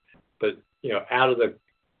better. But, out of the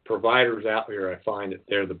providers out here, I find that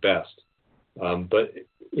they're the best. But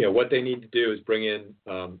what they need to do is bring in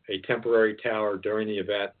a temporary tower during the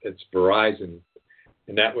event that's Verizon,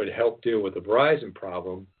 and that would help deal with the Verizon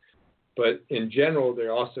problem. But in general,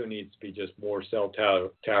 there also needs to be just more cell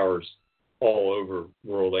towers all over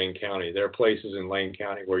rural Lane County. There are places in Lane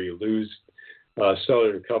County where you lose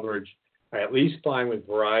cellular coverage. I at least find with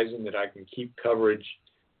Verizon that I can keep coverage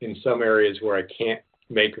in some areas where I can't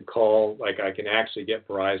make a call. Like I can actually get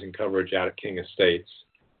Verizon coverage out at King Estates,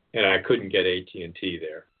 and I couldn't get AT&T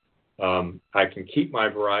there. I can keep my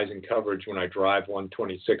Verizon coverage when I drive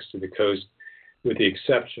 126 to the coast, with the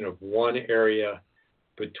exception of one area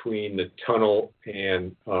between the tunnel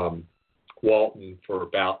and Walton for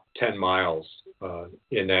about 10 miles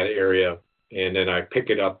in that area. And then I pick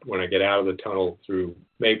it up when I get out of the tunnel through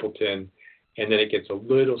Mapleton, and then it gets a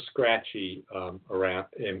little scratchy around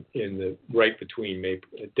in the right between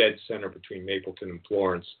dead center between Mapleton and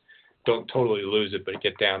Florence. Don't totally lose it, but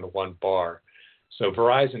get down to one bar. So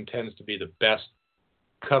Verizon tends to be the best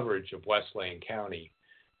coverage of West Lane County,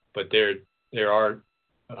 but there are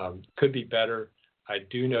could be better. I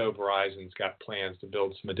do know Verizon's got plans to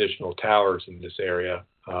build some additional towers in this area.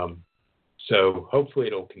 So hopefully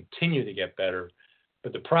it'll continue to get better.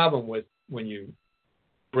 But the problem with when you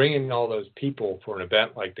bring in all those people for an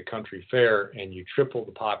event like the country fair, and you triple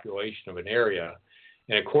the population of an area.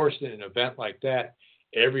 And of course, in an event like that,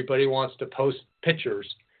 everybody wants to post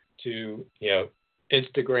pictures to,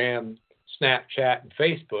 Instagram, Snapchat, and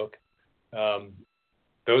Facebook.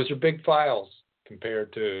 Those are big files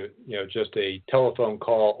compared to, just a telephone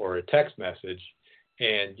call or a text message.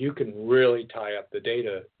 And you can really tie up the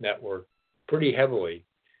data network pretty heavily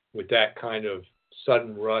with that kind of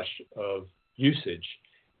sudden rush of usage.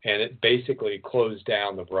 And it basically closed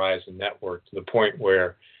down the Verizon network to the point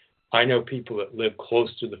where I know people that live close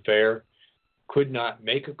to the fair could not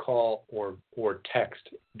make a call or text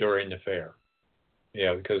during the fair,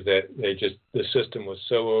 because the system was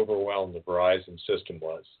so overwhelmed, the Verizon system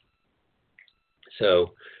was.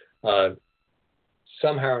 So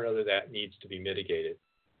somehow or another that needs to be mitigated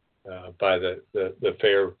by the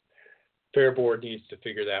fair board needs to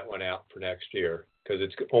figure that one out for next year, because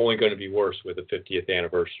it's only going to be worse with the 50th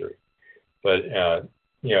anniversary. But,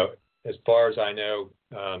 as far as I know,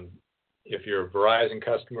 if you're a Verizon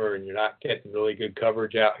customer and you're not getting really good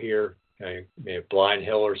coverage out here, maybe Blind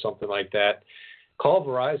Hill or something like that, call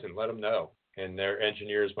Verizon, let them know, and their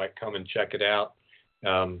engineers might come and check it out.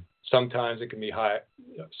 Sometimes it can be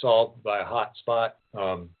solved by a hotspot,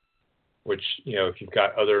 which, if you've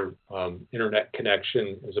got other internet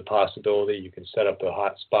connection is a possibility. You can set up a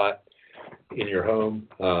hotspot in your home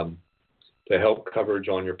to help coverage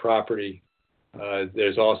on your property.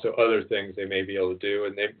 There's also other things they may be able to do,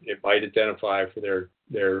 and it might identify for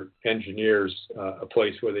their engineers a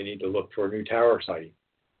place where they need to look for a new tower site.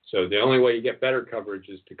 So the only way you get better coverage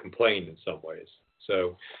is to complain in some ways.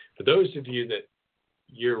 So for those of you that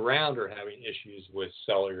year-round are having issues with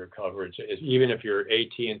cellular coverage, even if you're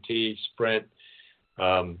AT&T, Sprint,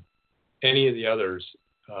 any of the others,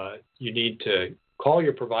 you need to call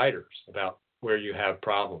your providers about where you have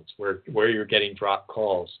problems, where you're getting dropped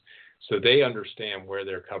calls, so they understand where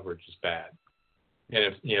their coverage is bad. And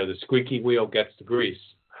if the squeaky wheel gets the grease,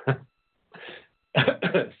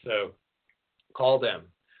 so call them,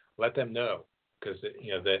 let them know, because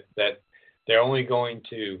that they're only going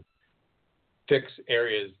to fix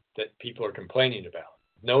areas that people are complaining about.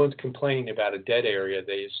 No one's complaining about a dead area.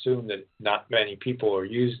 They assume that not many people are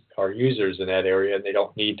users in that area, and they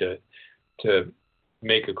don't need to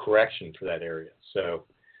make a correction for that area. So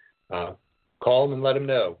call them and let them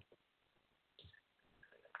know.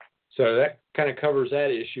 So that kind of covers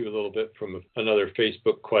that issue a little bit from another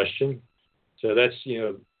Facebook question. So that's,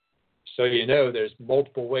 there's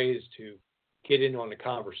multiple ways to get in on the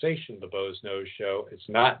conversation of the Boze Noze Show. It's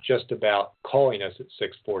not just about calling us at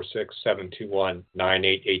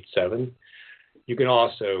 646-721-9887. You can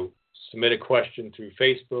also submit a question through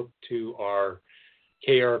Facebook to our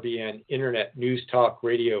KRBN Internet News Talk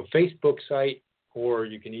Radio Facebook site, or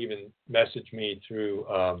you can even message me through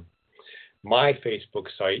my Facebook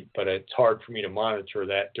site, but it's hard for me to monitor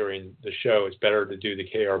that during the show. It's better to do the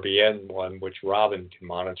KRBN one, which Robin can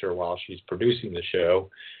monitor while she's producing the show.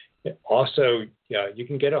 Also, you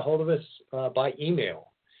can get a hold of us by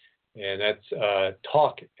email, and that's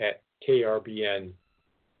talk@KRBN.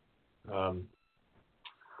 Darn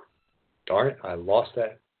it, I lost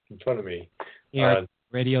that in front of me.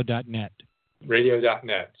 Radio.net.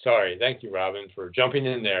 Radio.net. Sorry. Thank you, Robin, for jumping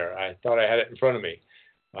in there. I thought I had it in front of me.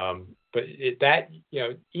 But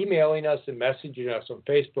emailing us and messaging us on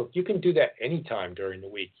Facebook, you can do that anytime during the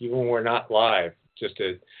week, even when we're not live, just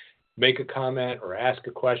to make a comment or ask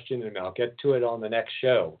a question, and I'll get to it on the next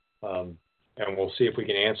show. And we'll see if we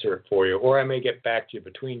can answer it for you. Or I may get back to you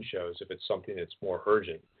between shows if it's something that's more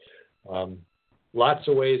urgent. Lots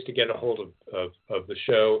of ways to get a hold of the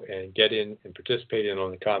show and get in and participate in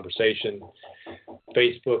on the conversation,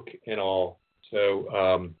 Facebook and all.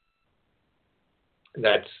 So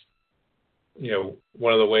that's,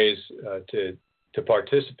 one of the ways to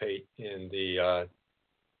participate in the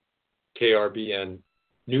KRBN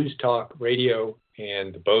News Talk Radio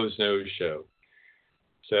and the Boze Noze Show.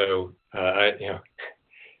 So, kind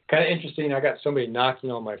of interesting. I got somebody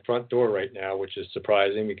knocking on my front door right now, which is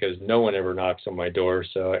surprising because no one ever knocks on my door.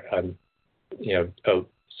 So I'm,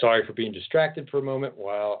 sorry for being distracted for a moment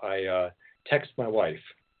while I text my wife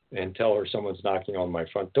and tell her someone's knocking on my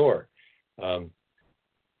front door. Because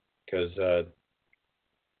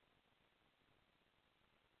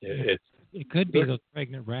it could be those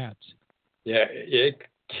pregnant rats. Yeah.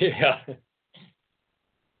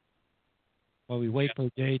 Well, we wait for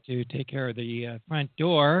Jay to take care of the front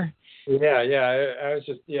door. Yeah. I was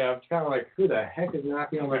just, I'm kind of like, who the heck is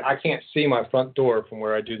knocking on my? I can't see my front door from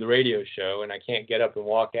where I do the radio show, and I can't get up and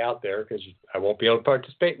walk out there because I won't be able to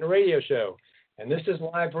participate in the radio show. And this is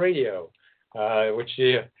live radio, which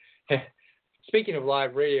speaking of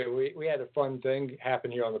live radio, we had a fun thing happen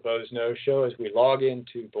here on the Boze Noze Show as we log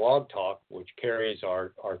into Blog Talk, which carries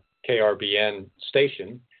our KRBN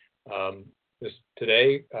station.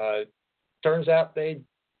 Today, turns out they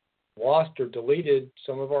lost or deleted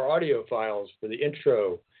some of our audio files for the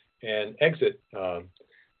intro and exit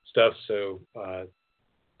stuff. So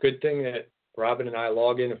good thing that Robin and I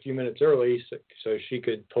log in a few minutes early so she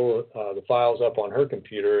could pull the files up on her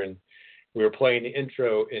computer, and we were playing the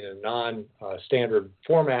intro in a non-standard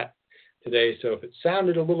format today. So if it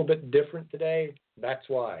sounded a little bit different today, that's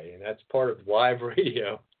why, and that's part of live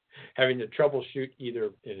radio, having to troubleshoot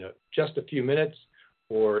either in just a few minutes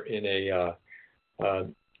or in a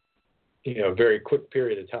very quick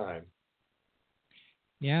period of time.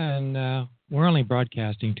 Yeah, and we're only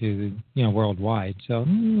broadcasting to worldwide, so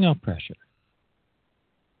no pressure.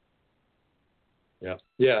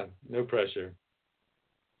 Yeah, no pressure.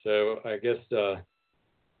 So I guess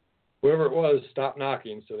whoever it was stopped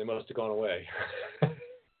knocking, so they must have gone away.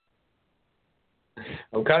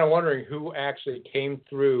 I'm kind of wondering who actually came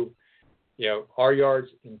through. Our yard's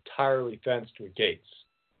entirely fenced with gates,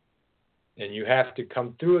 and you have to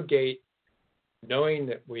come through a gate knowing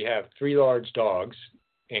that we have 3 large dogs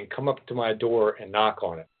and come up to my door and knock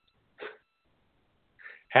on it.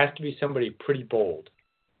 Has to be somebody pretty bold.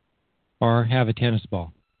 Or have a tennis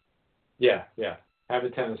ball. Yeah. Have a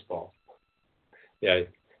tennis ball. Yeah.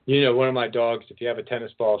 One of my dogs, if you have a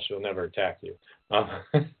tennis ball, she'll never attack you.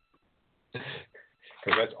 Because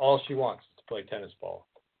that's all she wants, is to play tennis ball.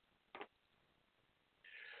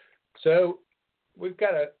 So we've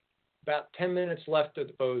got about 10 minutes left of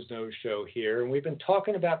the Boze Noze Show here, and we've been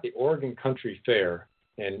talking about the Oregon Country Fair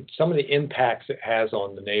and some of the impacts it has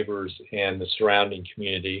on the neighbors and the surrounding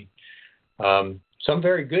community. Some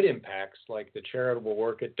very good impacts, like the charitable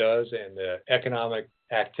work it does and the economic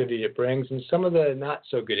activity it brings, and some of the not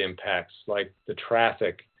so good impacts, like the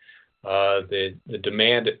traffic, the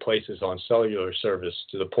demand it places on cellular service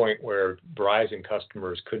to the point where Verizon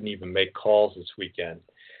customers couldn't even make calls this weekend.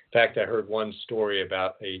 In fact, I heard one story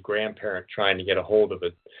about a grandparent trying to get a hold of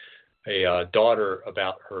a daughter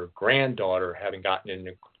about her granddaughter having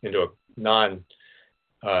gotten into a non-injury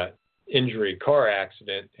car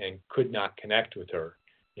accident and could not connect with her.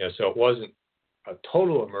 So it wasn't a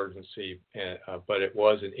total emergency, but it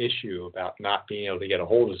was an issue about not being able to get a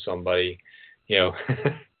hold of somebody,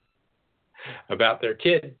 about their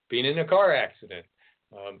kid being in a car accident,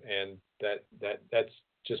 and that's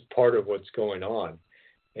just part of what's going on.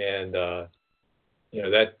 And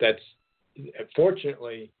that's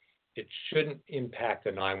fortunately, it shouldn't impact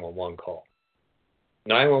a 911 call.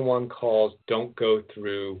 911 calls don't go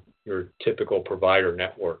through your typical provider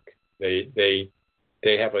network. They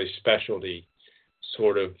have a specialty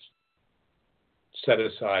sort of set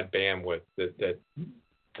aside bandwidth that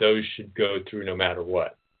those should go through no matter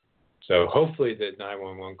what. So hopefully the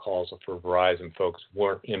 911 calls for Verizon folks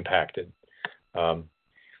weren't impacted.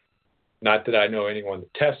 Not that I know anyone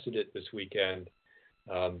that tested it this weekend,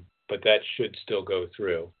 but that should still go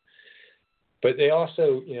through. But they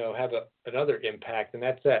also, have another impact, and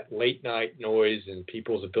that's that late night noise and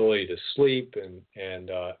people's ability to sleep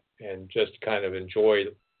and just kind of enjoy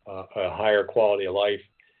a higher quality of life.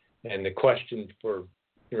 And the question for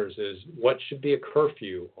listeners is, what should be a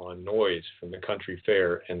curfew on noise from the country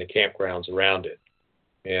fair and the campgrounds around it?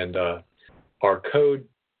 And our code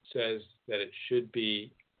says that it should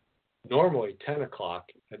be normally 10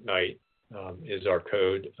 o'clock at night is our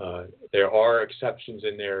code. There are exceptions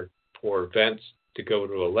in there for events to go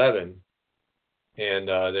to 11, and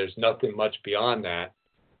there's nothing much beyond that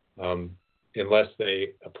unless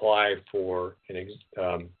they apply for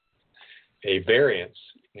a variance.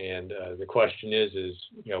 And the question is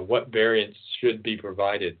what variance should be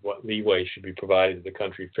provided? What leeway should be provided to the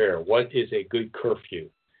country fair? What is a good curfew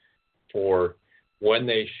for when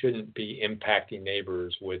they shouldn't be impacting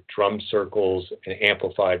neighbors with drum circles and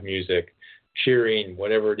amplified music, cheering,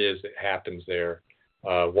 whatever it is that happens there?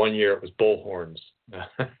 One year it was bullhorns.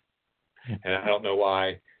 And I don't know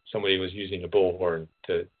why somebody was using a bullhorn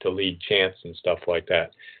to lead chants and stuff like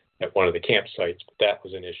that at one of the campsites, but that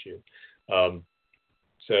was an issue.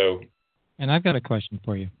 And I've got a question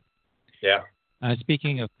for you. Yeah.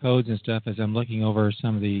 Speaking of codes and stuff, as I'm looking over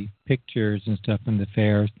some of the pictures and stuff from the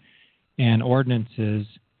fairs and ordinances,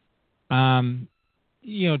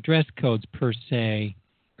 dress codes per se.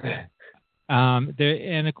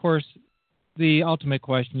 And of course, the ultimate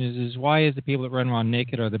question is why is the people that run around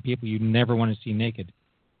naked are the people you never want to see naked?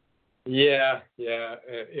 Yeah.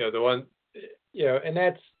 The one, and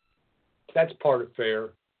that's part of fair.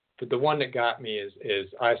 But the one that got me is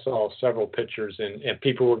I saw several pictures and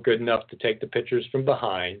people were good enough to take the pictures from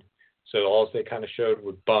behind So all they kind of showed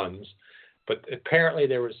were buns. But apparently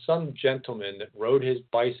there was some gentleman that rode his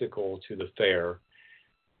bicycle to the fair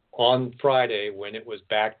on Friday when it was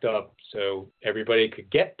backed up so everybody could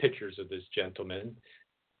get pictures of this gentleman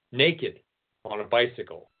naked on a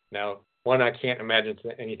bicycle. Now, one, I can't imagine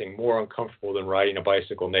anything more uncomfortable than riding a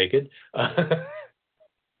bicycle naked. Yeah,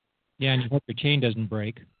 and you hope your chain doesn't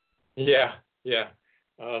break. Yeah.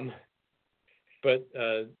 But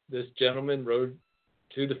this gentleman rode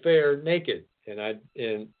to the fair naked,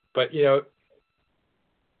 but you know,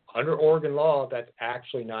 under Oregon law, that's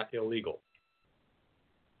actually not illegal.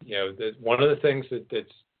 You know, one of the things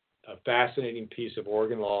that's a fascinating piece of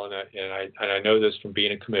Oregon law, and I know this from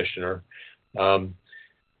being a commissioner,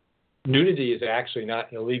 nudity is actually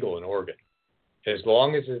not illegal in Oregon, as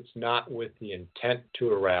long as it's not with the intent to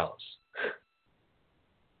arouse.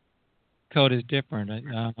 Code is different.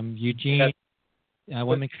 Eugene,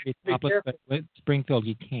 women can be topless, but with Springfield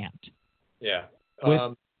you can't. Yeah.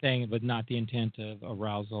 Saying, but not the intent of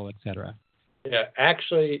arousal, etc. Yeah,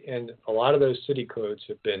 actually, and a lot of those city codes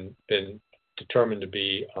have been determined to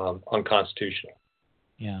be unconstitutional.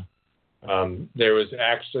 Yeah. There was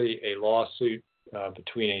actually a lawsuit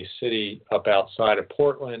between a city up outside of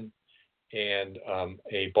Portland and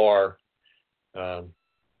a bar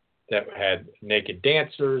that had naked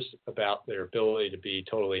dancers about their ability to be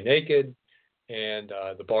totally naked, and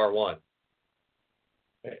the bar won.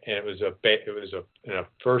 And it was a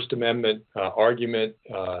First Amendment argument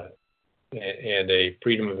and a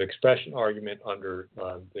freedom of expression argument under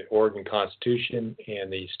the Oregon Constitution,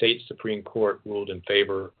 and the state Supreme Court ruled in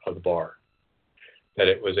favor of the bar, that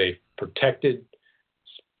it was a protected,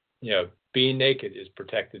 you know, being naked is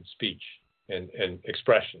protected speech and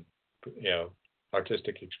expression, you know,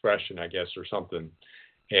 artistic expression, I guess, or something,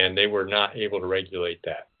 and they were not able to regulate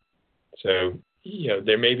that. So, you know,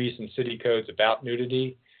 there may be some city codes about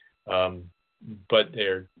nudity, but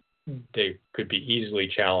they could be easily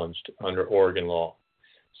challenged under Oregon law.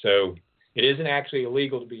 So it isn't actually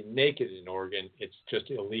illegal to be naked in Oregon. It's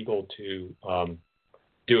just illegal to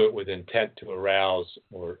do it with intent to arouse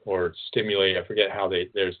or stimulate. I forget how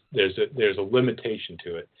there's a limitation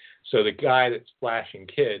to it. So the guy that's flashing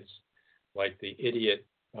kids, like the idiot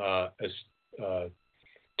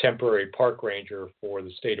temporary park ranger for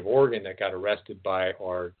the state of Oregon that got arrested by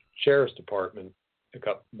our sheriff's department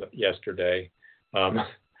yesterday,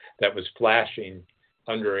 that was flashing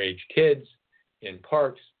underage kids in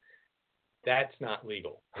parks, that's not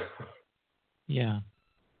legal. Yeah.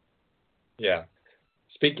 Yeah.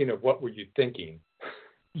 Speaking of what were you thinking?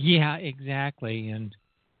 Yeah, exactly. And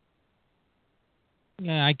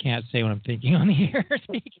yeah, I can't say what I'm thinking on the air.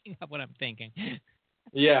 Speaking of what I'm thinking.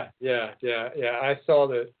 Yeah. I saw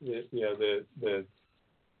the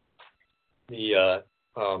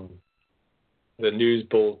news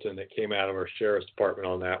bulletin that came out of our sheriff's department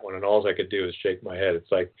on that one, and all I could do is shake my head.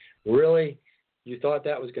 It's like, really? You thought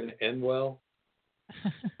that was going to end well?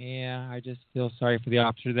 Yeah, I just feel sorry for the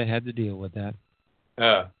officer that had to deal with that.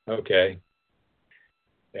 Okay.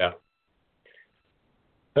 Yeah.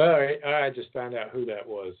 All right. I just found out who that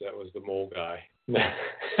was. That was the mole guy.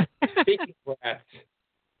 Speaking of rats,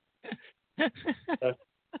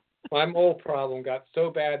 my mole problem got so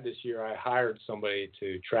bad this year, I hired somebody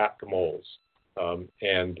to trap the moles.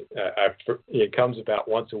 And it comes about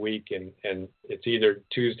once a week, and it's either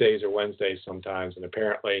Tuesdays or Wednesdays sometimes. And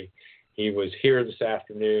apparently he was here this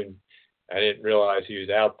afternoon. I didn't realize he was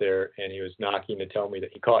out there, and he was knocking to tell me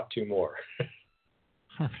that he caught 2 more.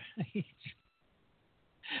 All right.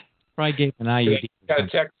 Probably gave an IUD. Got a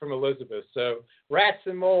text from Elizabeth. So rats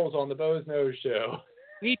and moles on the Boze Noze Show.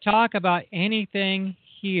 We talk about anything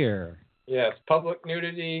here. Yes, public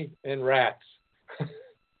nudity and rats.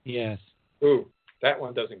 Yes. Ooh, that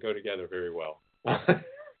one doesn't go together very well.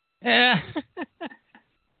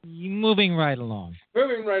 Moving right along.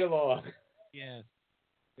 Moving right along. Yes.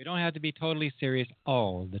 We don't have to be totally serious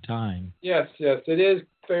all the time. Yes. It is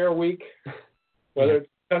fair week. Whether it's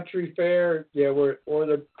country fair, or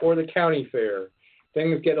the county fair.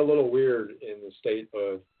 Things get a little weird in the state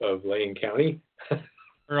of Lane County.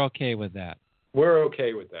 We're okay with that. We're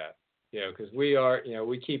okay with that. Because we are,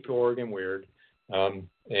 we keep Oregon weird. And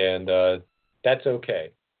that's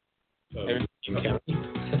okay. And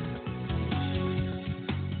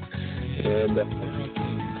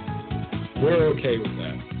we're okay with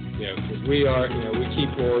that. Because we are, we keep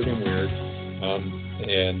Oregon weird.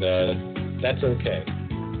 And that's okay.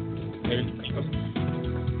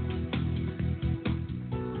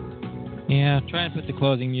 Yeah, try and put the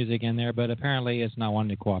closing music in there, but apparently it's not wanting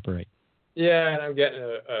to cooperate. Yeah, and I'm getting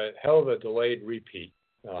a hell of a delayed repeat.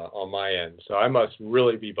 on my end. So I must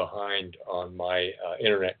really be behind on my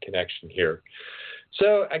internet connection here.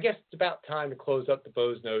 So I guess it's about time to close up the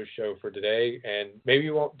Boze Noze show for today. And maybe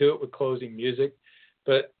we won't do it with closing music,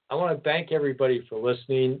 but I want to thank everybody for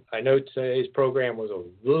listening. I know today's program was a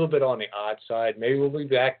little bit on the odd side. Maybe we'll be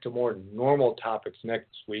back to more normal topics next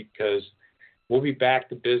week because we'll be back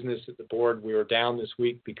to business at the board. We were down this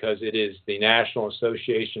week because it is the National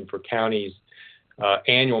Association for Counties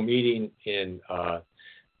annual meeting in, I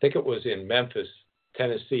think it was in Memphis,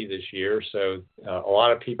 Tennessee this year. So a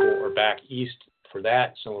lot of people are back east for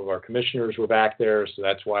that. Some of our commissioners were back there, so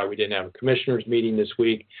that's why we didn't have a commissioners meeting this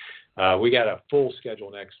week. We got a full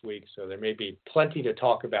schedule next week, so there may be plenty to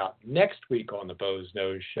talk about next week on the Boze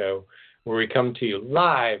Noze Show, where we come to you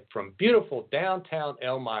live from beautiful downtown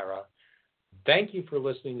Elmira. Thank you for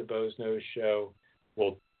listening to Boze Noze Show.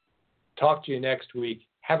 We'll talk to you next week.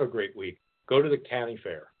 Have a great week. Go to the county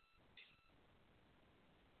fair.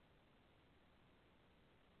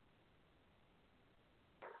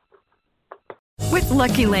 With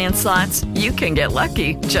Lucky Land Slots, you can get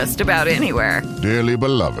lucky just about anywhere. Dearly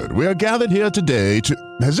beloved, we are gathered here today to...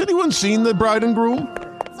 Has anyone seen the bride and groom?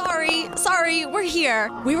 Sorry, we're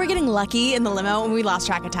here. We were getting lucky in the limo and we lost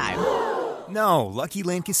track of time. No, Lucky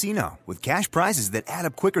Land Casino, with cash prizes that add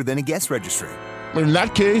up quicker than a guest registry. In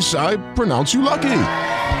that case, I pronounce you lucky.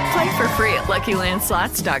 Play for free at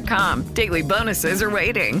LuckyLandSlots.com. Daily bonuses are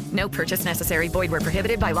waiting. No purchase necessary. Void where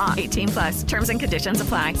prohibited by law. 18+. Terms and conditions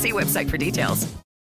apply. See website for details.